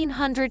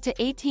 1,500 to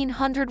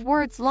 1,800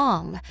 words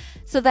long,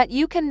 so that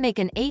you can make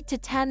an 8 to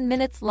 10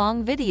 minutes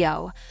long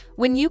video.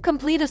 When you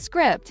complete a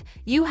script,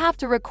 you have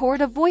to record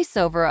a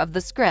voiceover of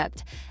the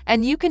script,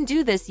 and you can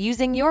do this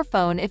using your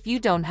phone if you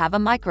don't have a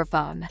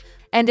microphone.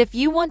 And if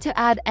you want to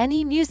add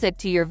any music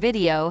to your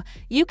video,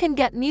 you can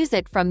get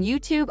music from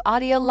YouTube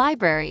Audio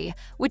Library,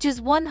 which is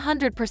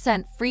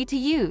 100% free to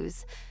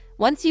use.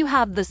 Once you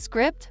have the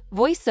script,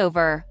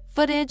 voiceover,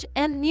 footage,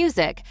 and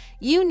music,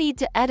 you need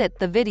to edit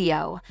the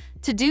video.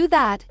 To do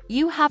that,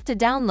 you have to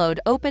download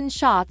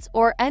OpenShots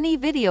or any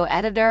video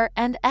editor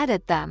and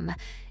edit them.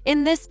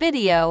 In this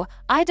video,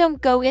 I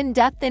don't go in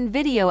depth in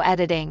video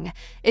editing.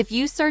 If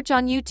you search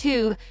on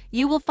YouTube,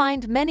 you will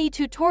find many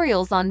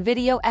tutorials on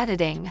video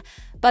editing.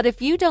 But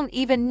if you don't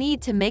even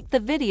need to make the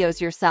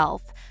videos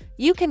yourself,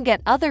 you can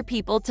get other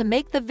people to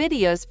make the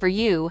videos for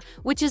you,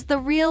 which is the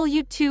real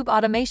YouTube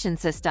automation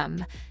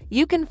system.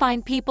 You can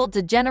find people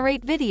to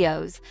generate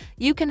videos.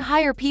 You can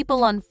hire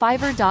people on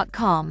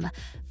Fiverr.com.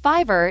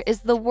 Fiverr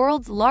is the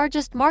world's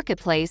largest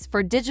marketplace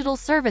for digital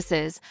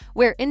services,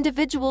 where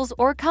individuals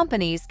or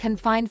companies can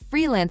find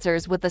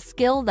freelancers with a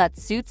skill that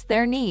suits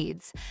their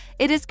needs.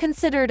 It is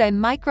considered a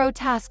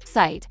micro-task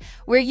site,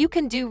 where you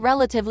can do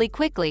relatively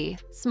quickly,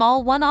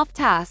 small one-off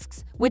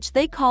tasks, which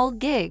they call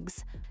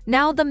gigs.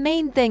 Now the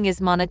main thing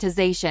is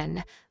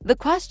monetization. The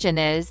question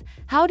is,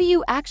 how do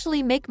you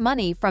actually make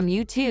money from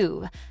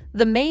YouTube?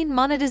 The main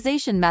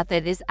monetization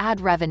method is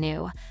ad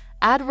revenue.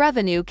 Ad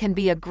revenue can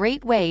be a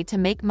great way to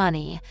make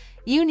money.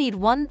 You need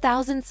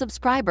 1,000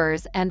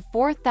 subscribers and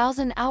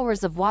 4,000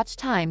 hours of watch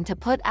time to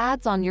put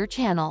ads on your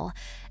channel.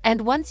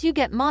 And once you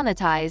get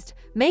monetized,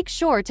 make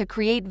sure to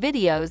create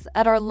videos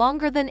that are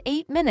longer than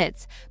 8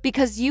 minutes,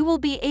 because you will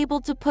be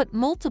able to put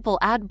multiple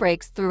ad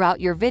breaks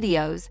throughout your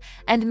videos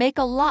and make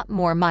a lot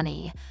more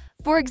money.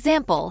 For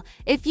example,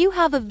 if you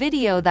have a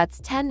video that's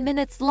 10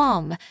 minutes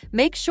long,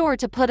 make sure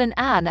to put an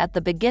ad at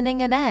the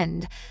beginning and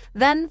end.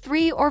 Then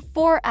 3 or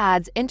 4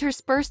 ads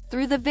interspersed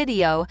through the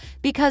video,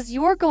 because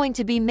you're going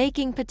to be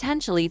making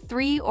potentially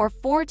 3 or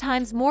 4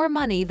 times more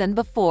money than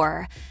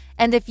before.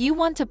 And if you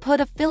want to put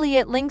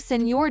affiliate links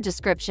in your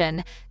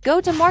description,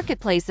 go to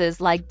marketplaces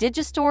like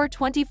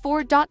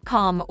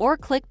Digistore24.com or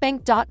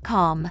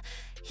Clickbank.com.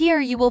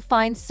 Here you will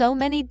find so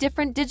many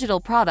different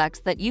digital products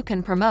that you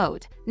can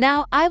promote.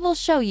 Now I will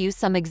show you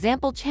some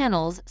example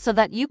channels so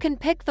that you can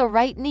pick the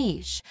right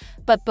niche.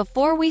 But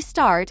before we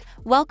start,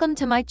 welcome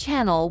to my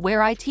channel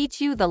where I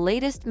teach you the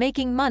latest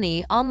making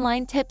money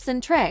online tips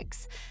and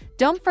tricks.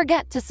 Don't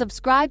forget to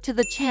subscribe to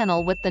the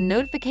channel with the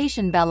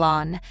notification bell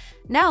on.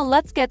 Now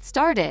let's get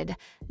started.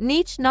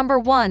 Niche number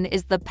 1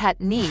 is the pet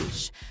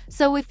niche.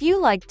 So if you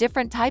like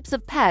different types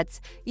of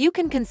pets, you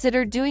can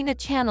consider doing a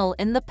channel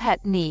in the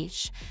pet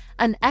niche.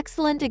 An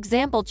excellent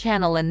example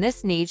channel in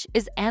this niche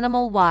is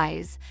Animal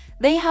Wise.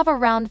 They have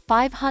around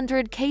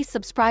 500k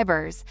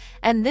subscribers,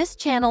 and this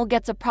channel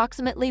gets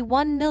approximately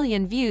 1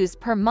 million views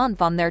per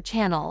month on their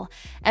channel,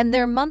 and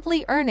their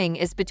monthly earning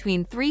is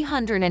between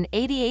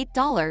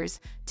 $388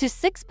 to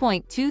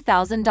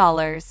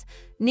 $6,200.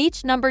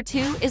 Niche number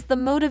 2 is the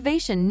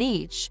motivation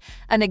niche.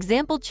 An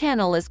example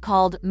channel is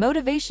called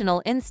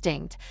Motivational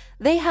Instinct.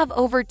 They have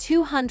over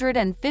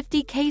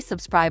 250k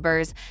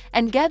subscribers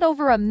and get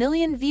over 1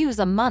 million views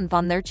a month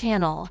on their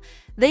channel.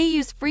 They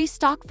use free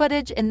stock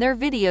footage in their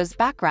videos'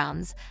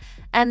 backgrounds,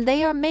 and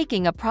they are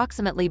making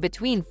approximately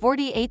between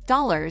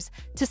 $48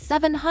 to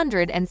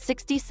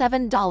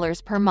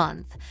 $767 per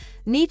month.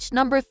 Niche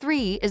number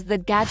 3 is the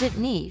gadget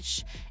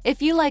niche.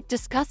 If you like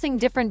discussing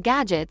different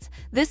gadgets,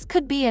 this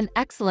could be an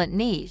excellent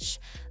niche.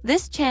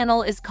 This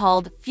channel is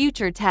called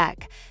Future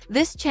Tech.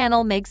 This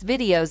channel makes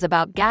videos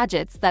about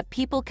gadgets that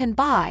people can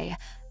buy.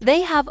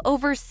 They have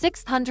over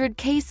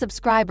 600k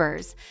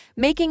subscribers,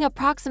 making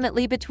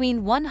approximately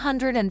between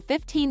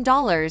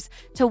 $115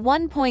 to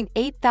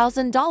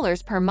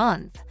 $1,800 per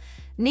month.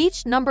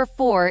 Niche number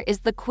 4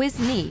 is the quiz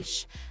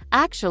niche.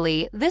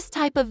 Actually, this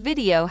type of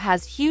video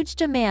has huge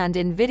demand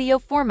in video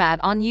format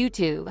on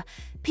YouTube.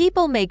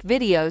 People make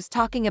videos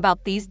talking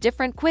about these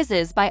different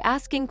quizzes by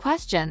asking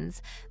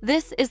questions.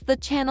 This is the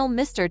channel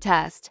Mr.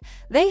 Test.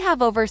 They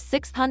have over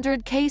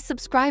 600k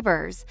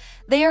subscribers.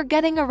 They are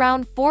getting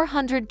around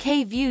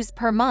 400k views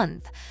per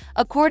month.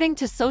 According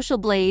to Social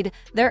Blade,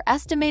 their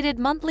estimated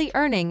monthly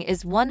earning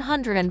is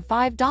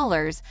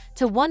 $105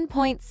 to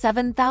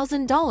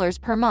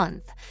 $1,700 per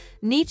month.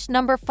 Niche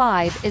number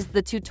 5 is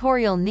the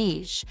tutorial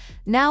niche.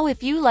 Now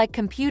if you like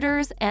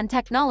computers and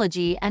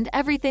technology and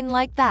everything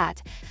like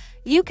that,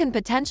 you can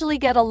potentially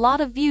get a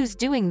lot of views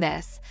doing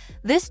this.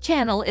 This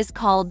channel is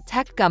called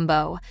Tech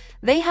Gumbo.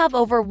 They have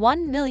over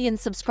 1 million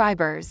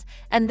subscribers,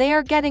 and they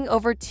are getting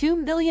over 2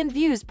 million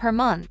views per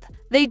month.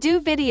 They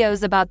do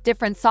videos about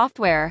different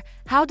software,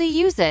 how to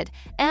use it,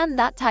 and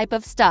that type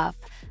of stuff.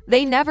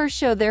 They never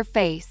show their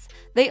face.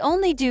 They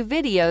only do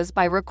videos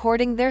by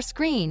recording their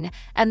screen,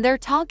 and they're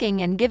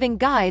talking and giving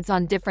guides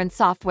on different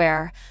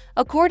software.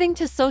 According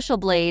to Social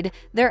Blade,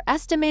 their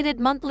estimated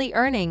monthly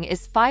earning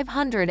is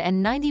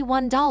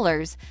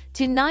 $591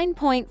 to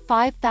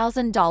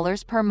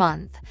 $9,500 per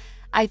month.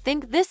 I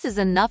think this is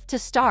enough to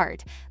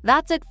start.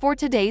 That's it for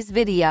today's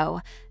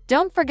video.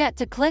 Don't forget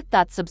to click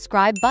that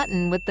subscribe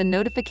button with the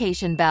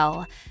notification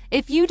bell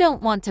if you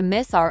don't want to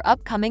miss our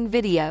upcoming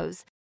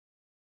videos.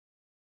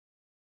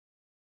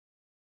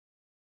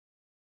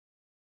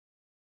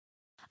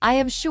 I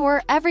am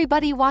sure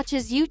everybody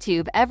watches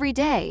YouTube every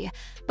day,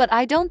 but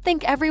I don't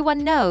think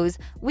everyone knows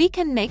we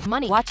can make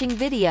money watching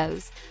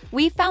videos.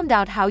 We found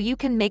out how you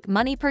can make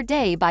money per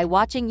day by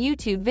watching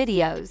YouTube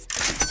videos.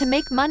 To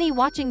make money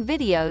watching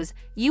videos,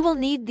 you will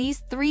need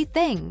these 3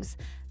 things.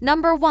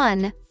 Number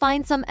 1,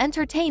 find some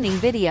entertaining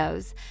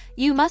videos.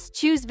 You must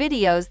choose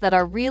videos that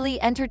are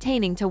really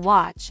entertaining to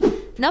watch.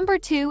 Number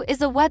 2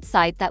 is a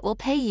website that will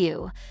pay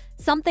you.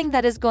 Something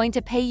that is going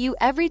to pay you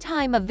every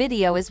time a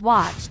video is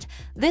watched.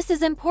 This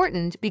is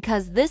important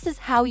because this is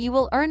how you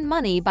will earn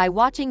money by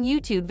watching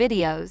YouTube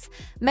videos.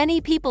 Many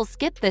people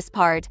skip this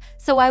part,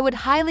 so I would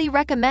highly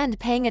recommend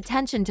paying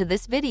attention to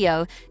this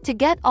video to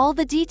get all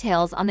the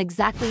details on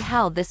exactly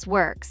how this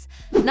works.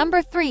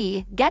 Number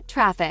 3, get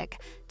traffic.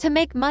 To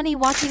make money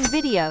watching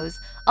videos,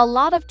 a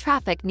lot of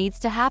traffic needs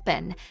to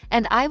happen,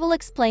 and I will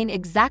explain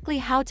exactly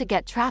how to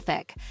get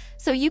traffic,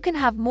 so you can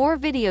have more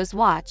videos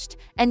watched,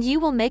 and you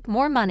will make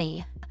more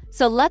money.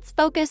 So let's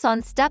focus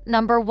on step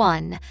number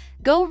 1.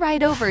 Go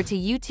right over to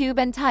YouTube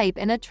and type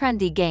in a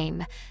trendy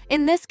game.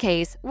 In this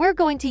case, we're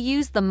going to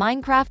use the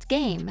Minecraft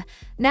game.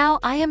 Now,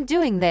 I am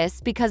doing this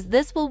because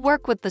this will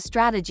work with the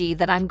strategy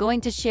that I'm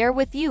going to share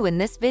with you in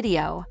this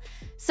video.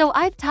 So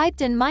I've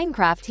typed in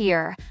Minecraft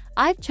here.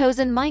 I've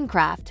chosen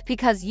Minecraft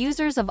because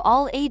users of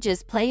all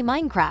ages play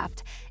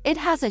Minecraft. It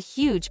has a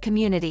huge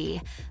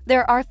community.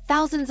 There are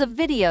thousands of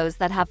videos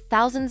that have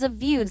thousands of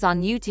views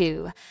on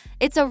YouTube.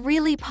 It's a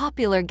really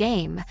popular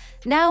game.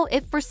 Now,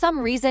 if for some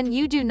reason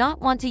you do not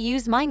want to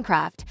use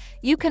Minecraft,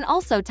 you can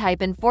also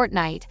type in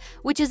Fortnite,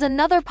 which is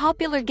another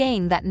popular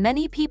game that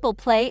many people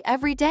play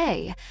every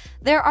day.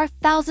 There are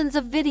thousands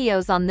of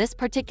videos on this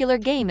particular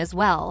game as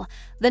well.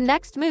 The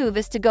next move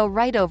is to go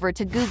right over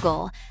to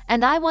Google,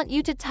 and I want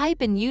you to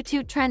type in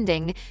YouTube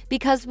trending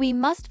because we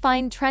must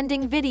find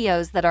trending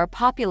videos that are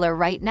popular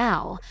right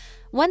now.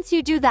 Once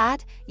you do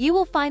that, you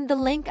will find the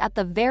link at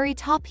the very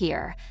top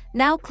here.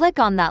 Now click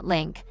on that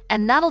link,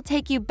 and that'll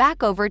take you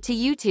back over to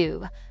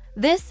YouTube.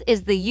 This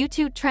is the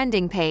YouTube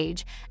trending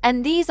page,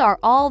 and these are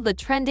all the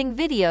trending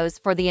videos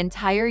for the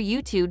entire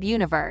YouTube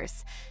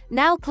universe.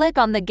 Now click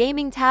on the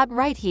gaming tab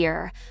right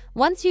here.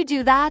 Once you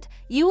do that,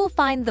 you will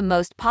find the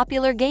most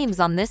popular games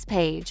on this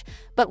page.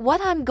 But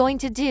what I'm going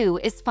to do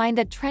is find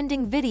a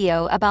trending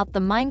video about the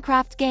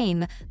Minecraft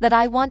game that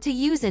I want to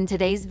use in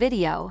today's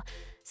video.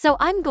 So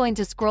I'm going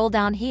to scroll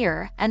down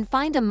here and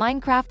find a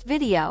Minecraft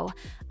video.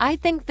 I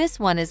think this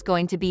one is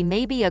going to be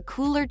maybe a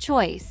cooler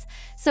choice.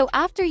 So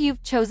after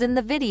you've chosen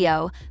the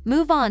video,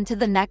 move on to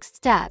the next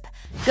step.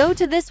 Go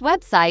to this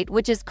website,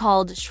 which is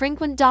called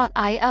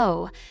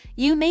shrinkwin.io.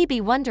 You may be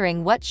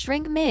wondering what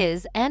Shrinkwin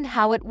is and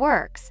how it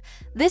works.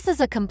 This is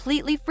a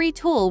completely free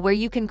tool where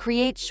you can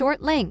create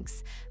short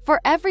links.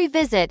 For every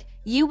visit,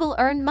 you will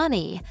earn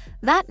money.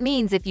 That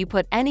means if you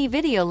put any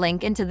video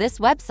link into this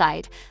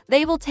website,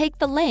 they will take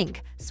the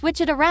link, switch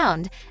it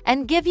around,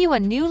 and give you a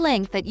new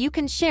link that you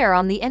can share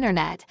on the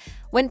internet.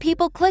 When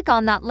people click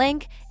on that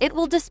link, it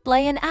will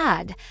display an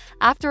ad.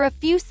 After a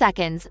few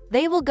seconds,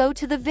 they will go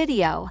to the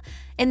video.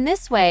 In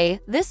this way,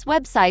 this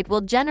website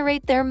will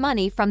generate their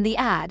money from the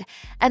ad,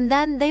 and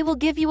then they will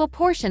give you a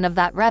portion of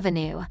that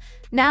revenue.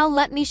 Now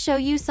let me show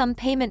you some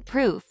payment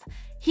proof.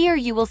 Here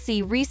you will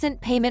see recent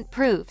payment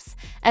proofs,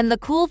 and the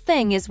cool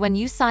thing is when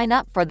you sign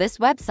up for this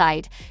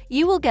website,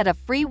 you will get a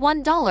free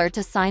 $1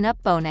 to sign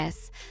up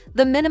bonus.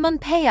 The minimum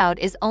payout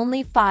is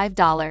only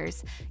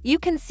 $5. You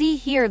can see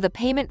here the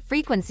payment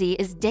frequency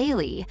is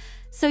daily,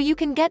 so you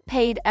can get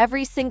paid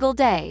every single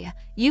day.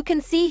 You can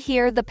see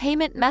here the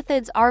payment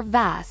methods are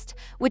vast,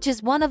 which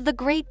is one of the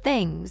great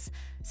things,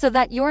 so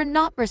that you're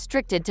not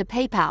restricted to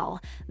PayPal.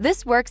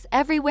 This works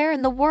everywhere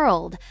in the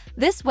world.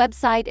 This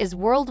website is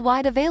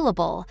worldwide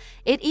available.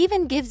 It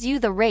even gives you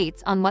the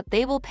rates on what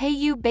they will pay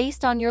you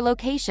based on your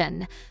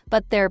location.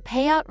 But their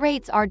payout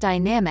rates are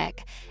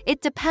dynamic.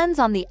 It depends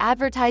on the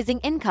advertising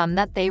income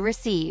that they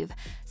receive.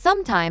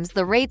 Sometimes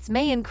the rates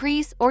may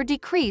increase or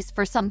decrease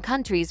for some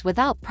countries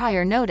without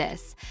prior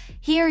notice.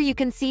 Here you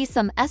can see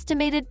some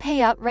estimated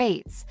payout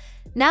rates.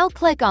 Now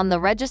click on the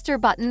register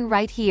button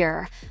right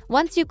here.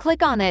 Once you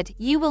click on it,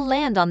 you will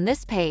land on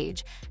this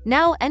page.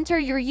 Now enter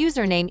your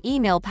username,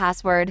 email,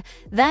 password,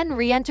 then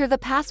re-enter the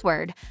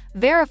password.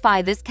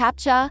 Verify this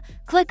CAPTCHA,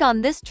 click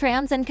on this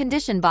terms and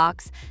condition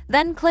box,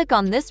 then click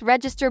on this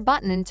register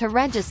button to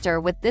register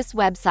with this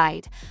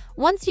website.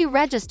 Once you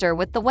register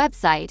with the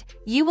website,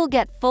 you will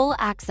get full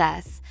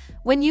access.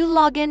 When you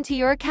log into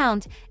your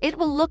account, it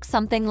will look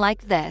something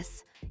like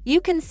this. You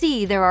can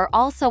see there are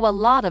also a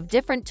lot of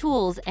different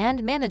tools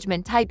and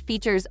management type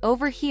features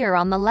over here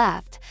on the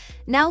left.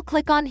 Now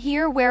click on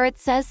here where it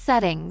says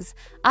settings.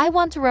 I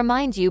want to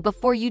remind you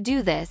before you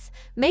do this,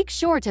 make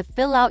sure to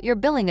fill out your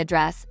billing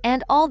address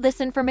and all this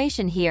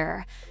information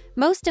here.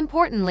 Most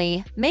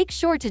importantly, make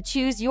sure to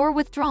choose your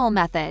withdrawal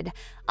method.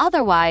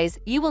 Otherwise,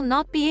 you will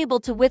not be able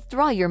to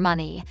withdraw your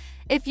money.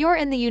 If you're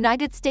in the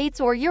United States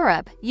or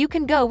Europe, you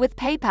can go with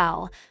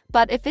PayPal.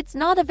 But if it's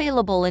not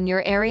available in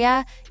your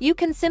area, you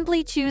can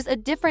simply choose a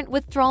different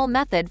withdrawal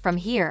method from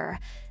here.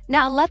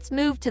 Now let's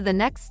move to the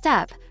next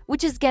step,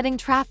 which is getting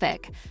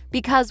traffic.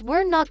 Because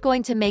we're not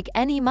going to make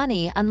any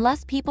money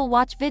unless people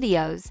watch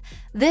videos.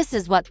 This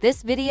is what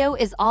this video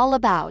is all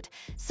about.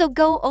 So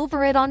go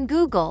over it on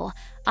Google.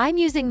 I'm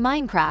using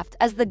Minecraft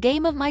as the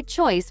game of my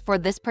choice for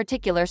this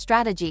particular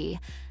strategy.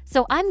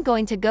 So I'm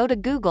going to go to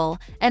Google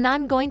and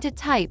I'm going to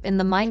type in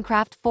the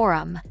Minecraft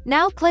forum.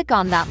 Now click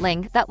on that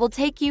link that will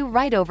take you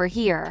right over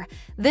here.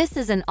 This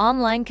is an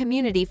online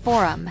community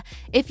forum.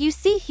 If you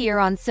see here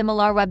on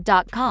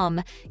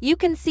similarweb.com, you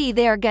can see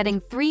they are getting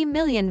 3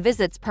 million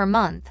visits per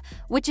month,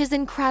 which is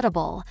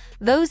incredible.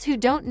 Those who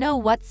don't know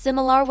what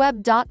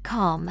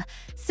similarweb.com,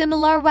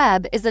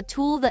 SimilarWeb is a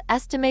tool that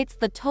estimates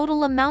the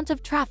total amount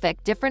of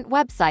traffic different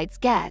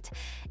websites get.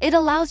 It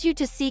allows you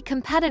to see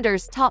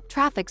competitors' top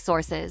traffic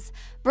sources,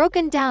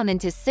 broken down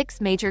into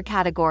 6 major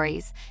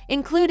categories,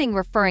 including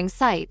referring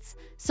sites,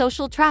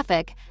 social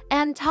traffic,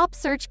 and top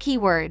search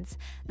keywords.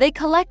 They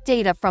collect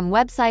data from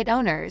website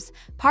owners,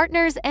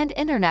 partners, and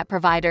internet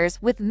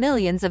providers with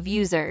millions of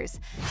users.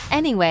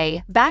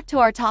 Anyway, back to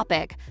our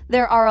topic.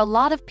 There are a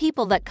lot of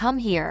people that come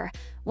here.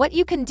 What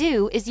you can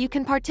do is you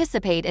can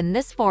participate in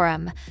this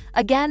forum.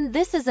 Again,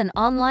 this is an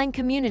online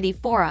community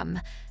forum.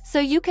 So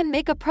you can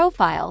make a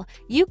profile,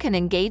 you can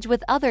engage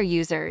with other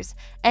users,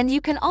 and you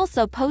can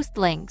also post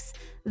links.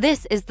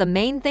 This is the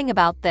main thing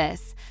about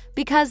this,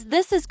 because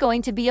this is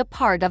going to be a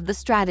part of the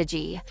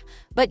strategy.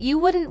 But you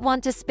wouldn't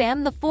want to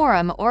spam the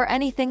forum or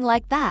anything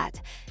like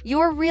that.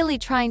 You're really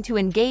trying to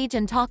engage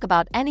and talk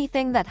about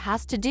anything that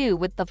has to do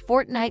with the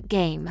Fortnite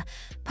game.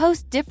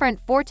 Post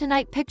different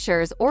Fortnite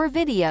pictures or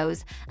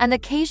videos and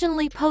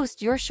occasionally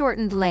post your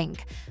shortened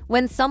link.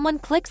 When someone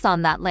clicks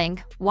on that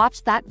link,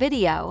 watch that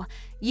video.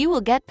 You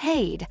will get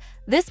paid.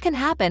 This can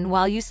happen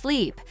while you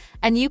sleep,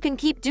 and you can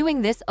keep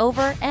doing this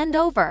over and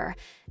over.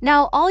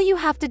 Now all you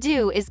have to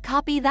do is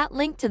copy that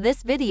link to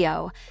this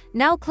video.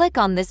 Now click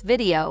on this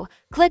video,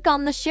 click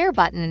on the share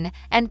button,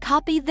 and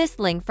copy this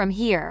link from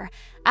here.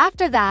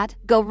 After that,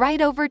 go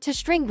right over to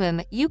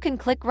Stringboom. You can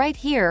click right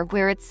here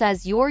where it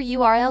says your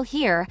URL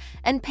here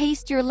and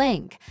paste your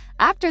link.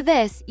 After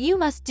this, you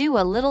must do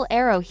a little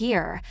arrow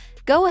here.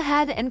 Go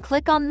ahead and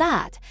click on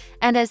that,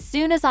 and as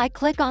soon as I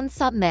click on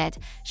Submit,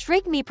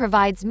 ShrinkMe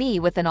provides me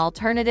with an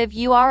alternative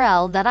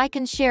URL that I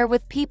can share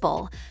with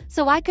people,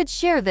 so I could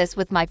share this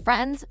with my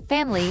friends,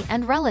 family,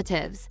 and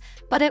relatives,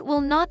 but it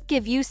will not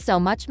give you so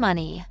much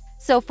money.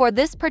 So for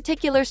this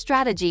particular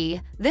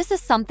strategy, this is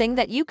something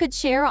that you could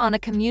share on a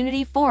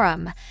community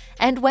forum.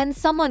 And when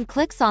someone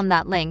clicks on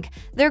that link,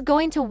 they're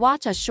going to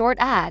watch a short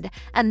ad,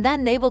 and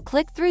then they will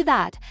click through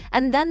that,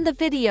 and then the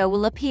video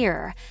will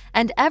appear.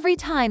 And every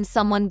time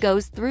someone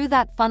goes through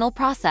that funnel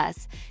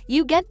process,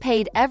 you get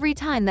paid every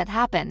time that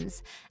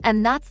happens.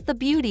 And that's the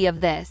beauty of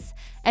this.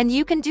 And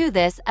you can do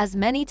this as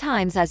many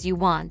times as you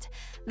want.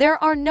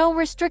 There are no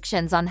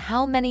restrictions on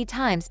how many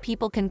times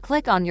people can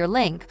click on your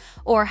link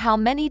or how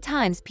many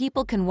times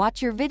people can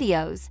watch your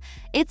videos.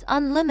 It's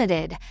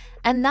unlimited,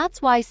 and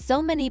that's why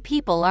so many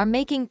people are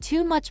making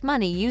too much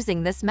money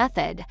using this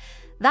method.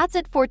 That's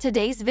it for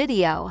today's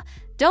video.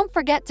 Don't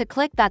forget to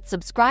click that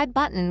subscribe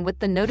button with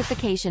the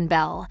notification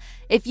bell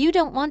if you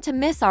don't want to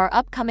miss our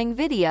upcoming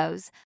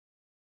videos.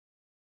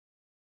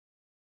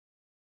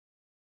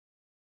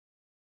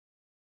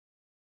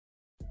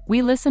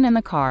 We listen in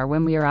the car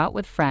when we are out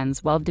with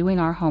friends while doing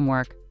our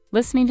homework.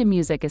 Listening to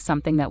music is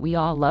something that we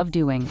all love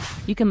doing.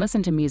 You can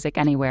listen to music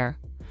anywhere.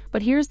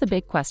 But here's the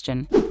big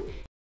question.